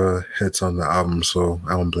big hits on the album, so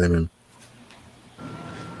I don't blame him.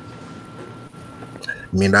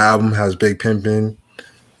 I mean, the album has Big Pimpin', you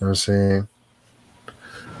know what I'm saying?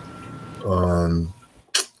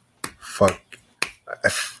 Fuck.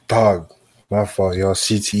 Dog. My fault, y'all.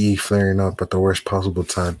 CTE flaring up at the worst possible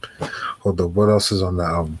time. Hold up, what else is on the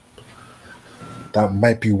album? That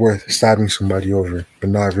might be worth stabbing somebody over, but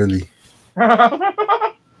not really.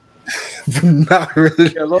 Not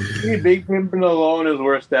really. Yeah, Big Pimpin' alone is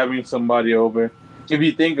worth stabbing somebody over. If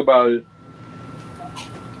you think about it,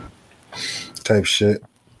 Type shit.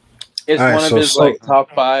 it's All right, one of his like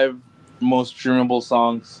top 5 most streamable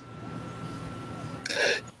songs.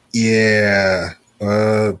 Yeah.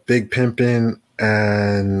 Big Pimpin'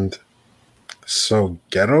 and So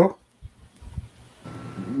Ghetto?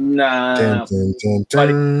 Nah,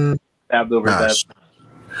 stabbed over that.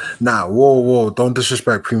 Nah, whoa. Don't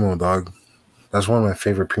disrespect Primo, dog. That's one of my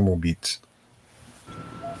favorite Primo beats.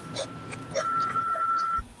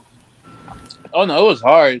 Oh no, it was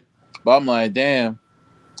hard. But I'm like, damn.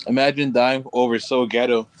 Imagine dying over So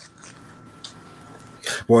Ghetto.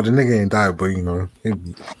 Well, the nigga ain't died, but you know,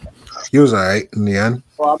 he was alright in the end.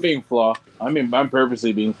 Well, I'm being flaw. I'm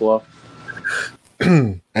purposely being flaw.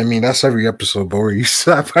 I mean, that's every episode, but where you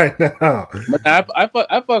slap right now. But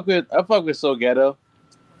I fuck with So Ghetto.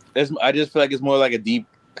 I just feel like it's more like a deep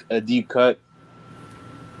cut.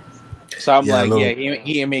 So I'm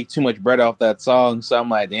he didn't make too much bread off that song. So I'm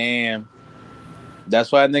like, damn.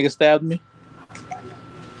 That's why that nigga stabbed me?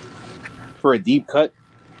 For a deep cut?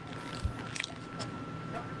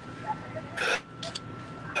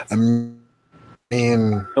 I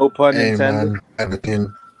mean, no pun intended.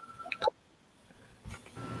 Man,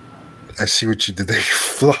 I see what you did there. You're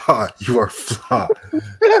flawed. You are flawed.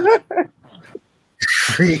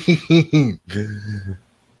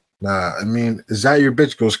 Nah, I mean, Is That Your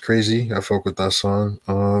Bitch goes crazy. I fuck with that song.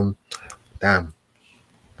 Damn.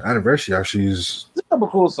 Anniversary actually is. There's a couple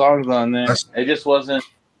cool songs on there. It just wasn't.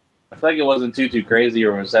 I feel like it wasn't too crazy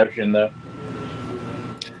a reception though.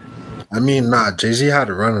 I mean, nah, Jay-Z had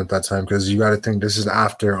to run at that time because you got to think this is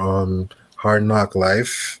after Hard Knock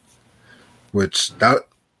Life, which I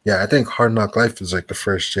think Hard Knock Life is like the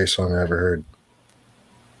first Jay song I ever heard.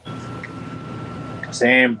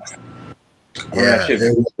 Same. Yeah.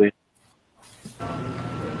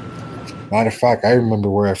 Matter of fact, I remember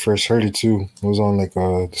where I first heard it too. It was on like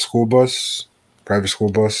the school bus, private school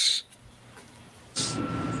bus.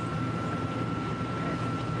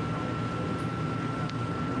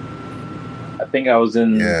 I think I was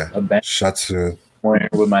in a bank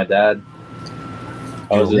with my dad.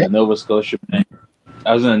 I was in a Nova Scotia bank.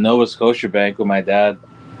 With my dad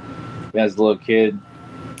as a little kid.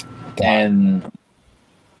 And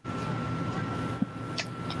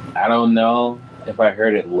I don't know if I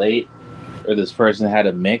heard it late or this person had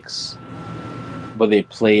a mix, but they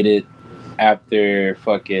played it after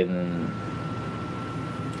fucking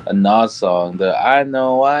a Nas song, the I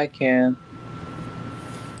Know I Can.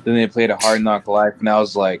 Then they played a Hard Knock Life, and I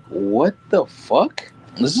was like, what the fuck?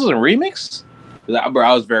 This is a remix? Bro,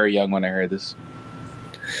 I was very young when I heard this.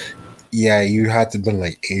 Yeah, you had to have been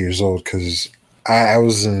like 8 years old because I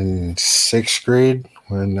was in 6th grade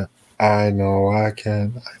when I know I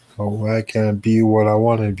can be what I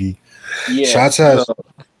want to be. Yeah.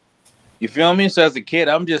 You feel me? So as a kid,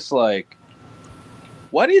 I'm just like,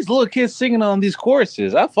 why are these little kids singing on these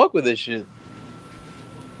choruses? I fuck with this shit.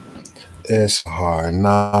 It's Hard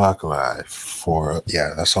Knock Life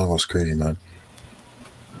that song was crazy, man.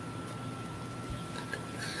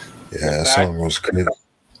 Yeah, that song was crazy.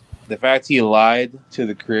 The fact he lied to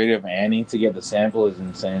the creator of Annie to get the sample is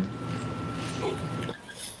insane.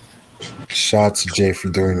 Shout out to Jay for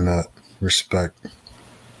doing that. Respect.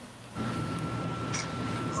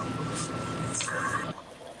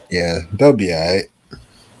 Yeah, they'll be alright.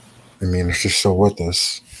 I mean, if they're still with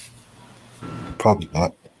us. Probably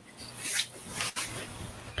not.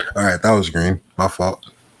 Alright, that was green. My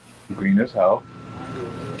fault. Green as hell.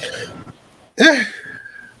 Yeah.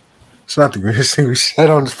 It's not the greatest thing we said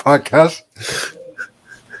on this podcast.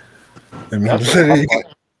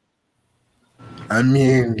 I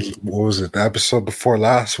mean, what was it? The episode before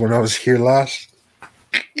last when I was here last?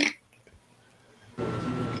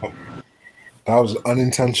 That was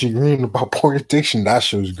unintentionally green about porn addiction. That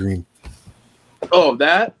show's green. Oh,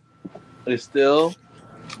 that is still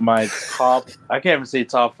my top. I can't even say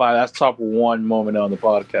top 5. That's top 1 moment on the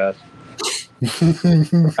podcast.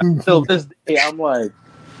 Till this day, I'm like,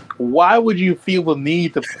 why would you feel the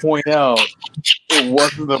need to point out it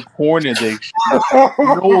wasn't a porn addiction?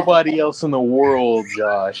 Nobody else in the world,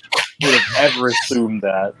 Josh, would have ever assumed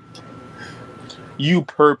that. You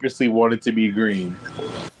purposely wanted to be green.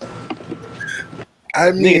 I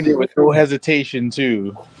Nigga mean, did with no hesitation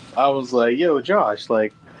too. I was like, yo, Josh,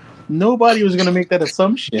 like, nobody was gonna make that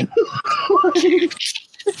assumption.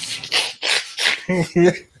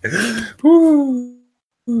 Woo.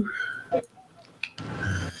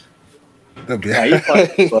 That'd be Nah, you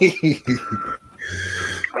fucking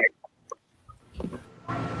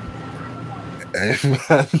Hey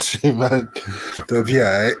man, that'd be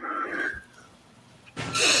alright.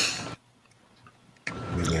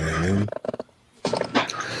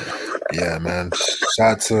 Yeah, man.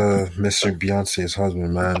 Shout out to Mr. Beyonce's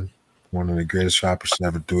husband, man. One of the greatest rappers to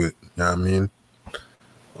ever do it. You know what I mean?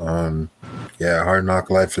 Yeah, Hard Knock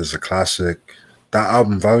Life is a classic. That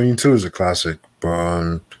album, Volume 2, is a classic.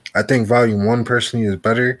 But I think Volume 1 personally is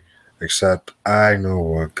better. Except I Know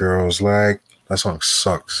What Girls Like. That song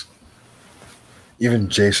sucks. Even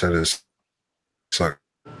Jay said it sucks.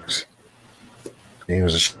 He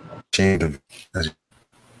was ashamed of it.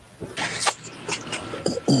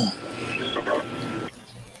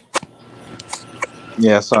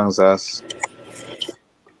 Yeah, song's ass.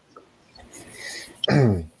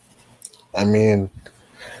 I mean,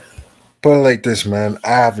 put it like this, man. I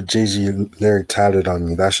have a Jay-Z lyric tatted on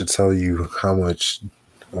me. That should tell you how much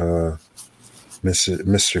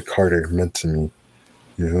Mr. Carter meant to me.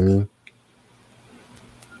 You know what I mean?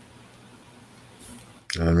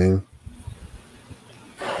 You know what I mean?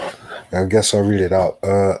 I guess I'll read it out.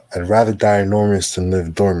 I'd rather die enormous than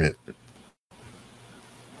live dormant.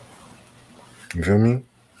 You feel me?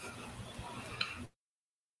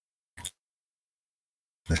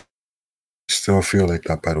 I still feel like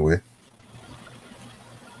that, by the way.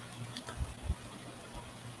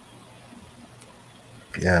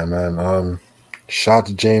 Yeah, man. Shout out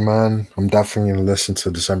to Jay, man. I'm definitely gonna listen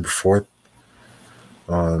to December 4th.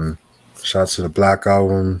 Shout out to the Black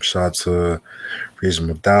Album. Shout out to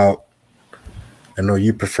Reasonable Doubt. I know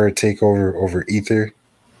you prefer Takeover over Ether.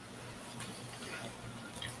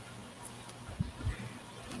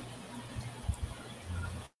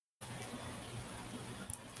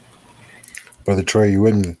 Brother Troy, you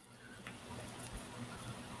with me?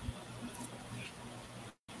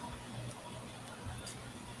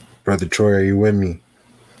 Brother Troy, are you with me?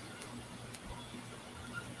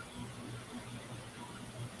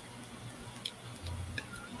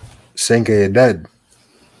 Senka, you're dead.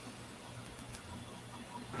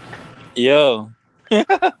 Yo. Yeah,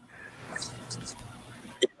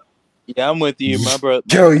 I'm with you, my brother.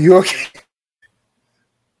 Yo, you okay?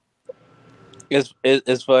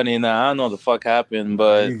 It's funny now. I don't know what the fuck happened,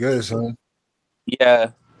 but You good, son?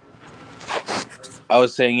 yeah. I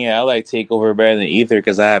was saying, yeah, I like Takeover better than Ether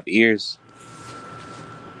because I have ears.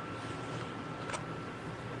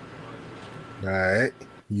 All right,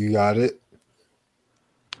 you got it.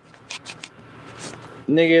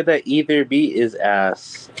 Nigga, that Ether beat is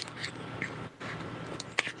ass.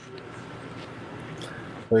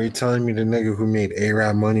 Are you telling me the nigga who made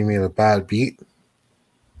A-Rap Money made a bad beat?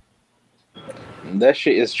 That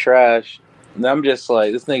shit is trash. And I'm just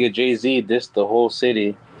like, this nigga Jay-Z dissed the whole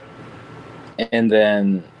city. And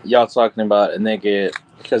then y'all talking about a nigga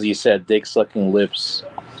because he said dick sucking lips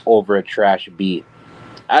over a trash beat.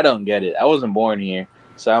 I don't get it. I wasn't born here.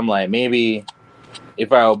 So I'm like, maybe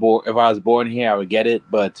if I was born here, I would get it.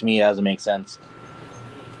 But to me, it doesn't make sense.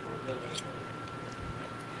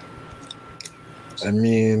 I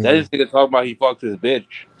mean, That is nigga talking about he fucked his bitch.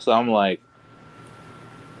 So I'm like,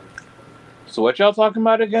 so what y'all talking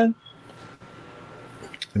about again?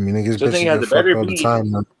 niggas So bitches think he has get a better fucked all the beat.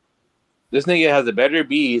 time, man. This nigga has a better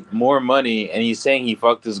beat, more money, and he's saying he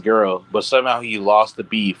fucked his girl, but somehow he lost the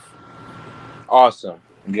beef. Awesome.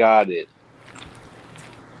 Got it.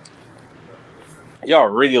 Y'all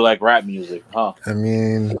really like rap music, huh? I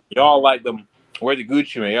mean, Y'all like them. Where the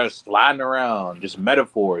Gucci man? Y'all just sliding around, just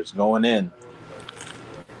metaphors going in.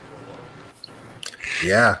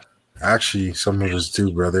 yeah, actually, some of us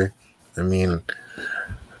do, brother. I mean,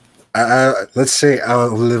 I let's say I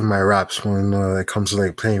live my raps when it comes to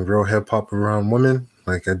like playing real hip hop around women.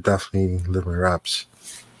 Like, I definitely live my raps.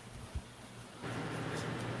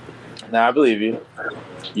 Nah, I believe you.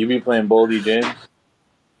 You be playing Boldy James.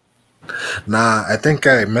 Nah, I think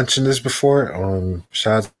I mentioned this before.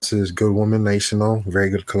 Shout out to this good woman I used to know, very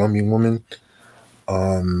good Colombian woman.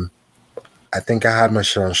 I think I had my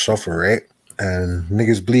shit on shuffle, right? And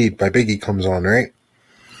Niggas Bleed by Biggie comes on, right?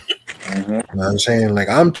 Mm-hmm. You know what I'm saying? Like,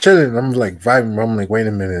 I'm chilling. I'm like vibing. I'm like, wait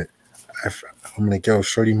a minute. I'm like, yo,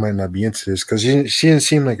 Shorty might not be into this because she didn't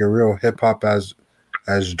seem like a real hip hop as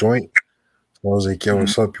joint. So I was like, yo,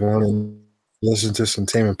 what's up? You want to listen to some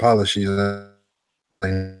Tame Impala? She's like,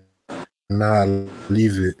 nah,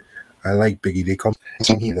 leave it. I like Biggie. They come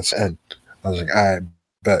to me. That's the end. I was like, all right,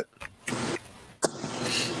 bet.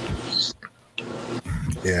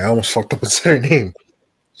 Yeah, I almost fucked up and said her name.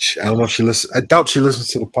 I don't know if she listens. I doubt she listens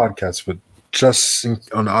to the podcast, but just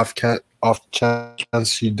on the off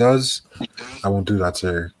chance she does, I won't do that to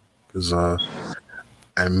her because I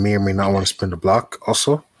may or may not want to spin the block.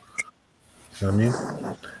 Also, you know what I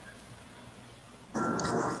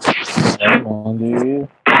mean?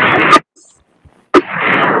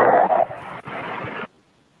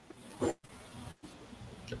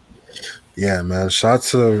 Yeah, man. Shout out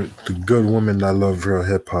to the good women that love real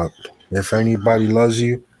hip hop. If anybody loves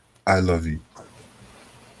you, I love you.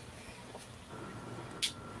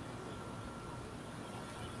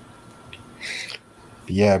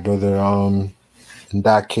 Yeah, brother. In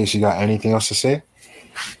that case, you got anything else to say?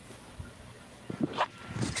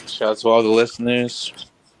 Shout out to all the listeners.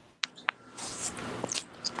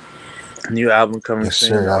 New album coming Yes, soon.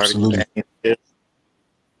 sir. The Arctic Absolutely. Companion.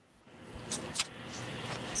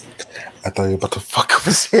 I thought you were about to fuck up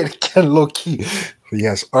and say it again, low key. But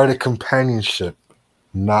yes, Arctic Companionship,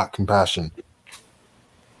 not compassion.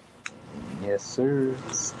 Yes, sir.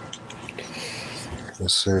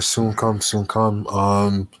 Yes, sir. Soon come, soon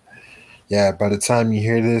come. Yeah, by the time you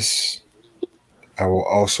hear this, I will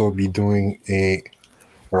also be doing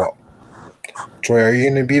well, Troy, are you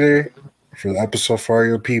gonna be there for the episode for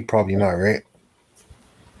REOP? Probably not, right?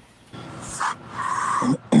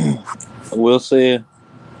 We'll see.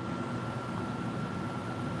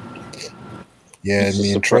 Yeah, It's a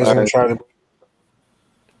me and Troy's gonna surprise.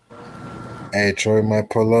 try to. Hey, Troy might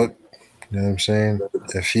pull up. You know what I'm saying?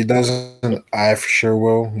 If he doesn't, I for sure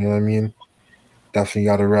will. You know what I mean? Definitely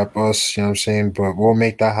got to rep us. You know what I'm saying? But we'll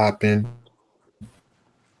make that happen.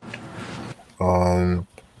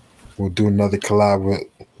 We'll do another collab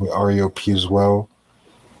with REOP as well.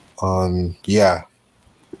 Yeah.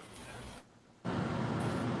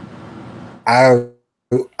 I'll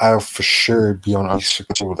for sure be on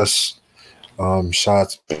REOP with us.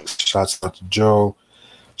 Shots out to Joe.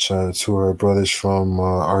 Shout out to our brothers from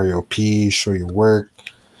REOP. Show your work. You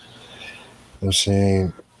know what I'm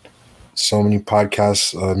saying? So many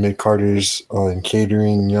podcasts, Mid Carters and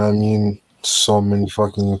catering, you know what I mean? So many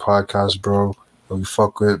fucking podcasts, bro. That we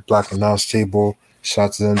fuck with. Black Announce Table. Shout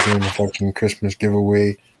out to them doing the fucking Christmas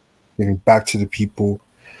giveaway. Giving back to the people.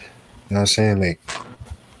 You know what I'm saying? Like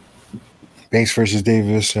Banks versus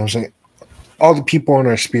Davis, you know what I'm saying? All the people on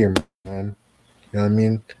our spear, man. You know what I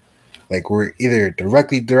mean? Like we're either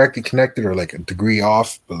directly connected or like a degree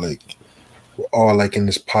off, but like we're all like in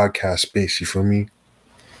this podcast space, you feel me?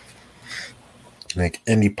 Like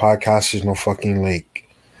indie podcasters, no fucking like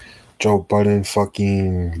Joe Budden,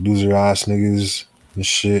 fucking loser ass niggas and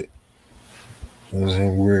shit. You know what I'm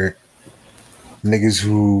saying? We're niggas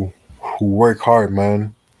who work hard,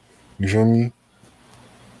 man. You feel me?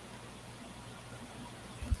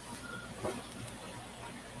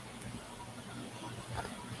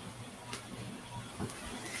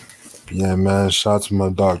 Yeah, man. Shout out to my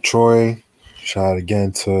dog Troy. Shout out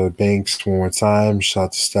again to Banks one more time. Shout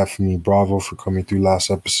out to Stephanie Bravo for coming through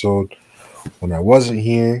last episode when I wasn't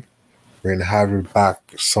here. We're gonna have her back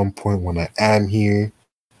at some point when I am here.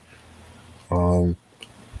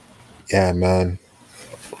 Yeah, man.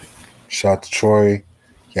 Shout out to Troy.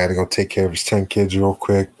 He had to go take care of his 10 kids real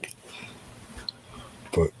quick.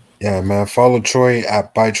 But yeah, man. Follow Troy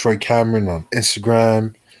at by Troy Cameron on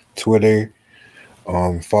Instagram, Twitter.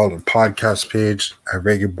 Follow the podcast page at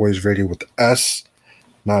Reggae Boys Radio with the S,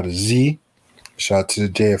 not a Z. Shout out to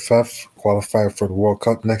the JFF, qualify for the World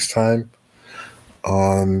Cup next time.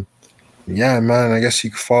 Yeah, man, I guess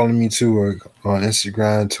you can follow me too on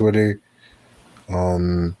Instagram, Twitter.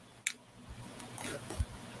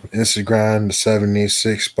 Instagram, the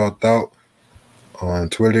 786 spelled out. On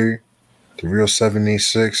Twitter, the real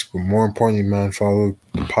 786. But more importantly, man, follow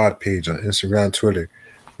the pod page on Instagram, Twitter.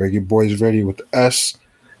 Reggae Boys Ready with the S,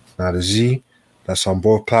 not a Z. That's on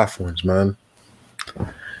both platforms, man.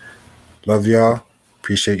 Love y'all.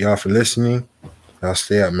 Appreciate y'all for listening. Y'all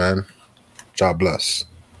stay up, man. God bless.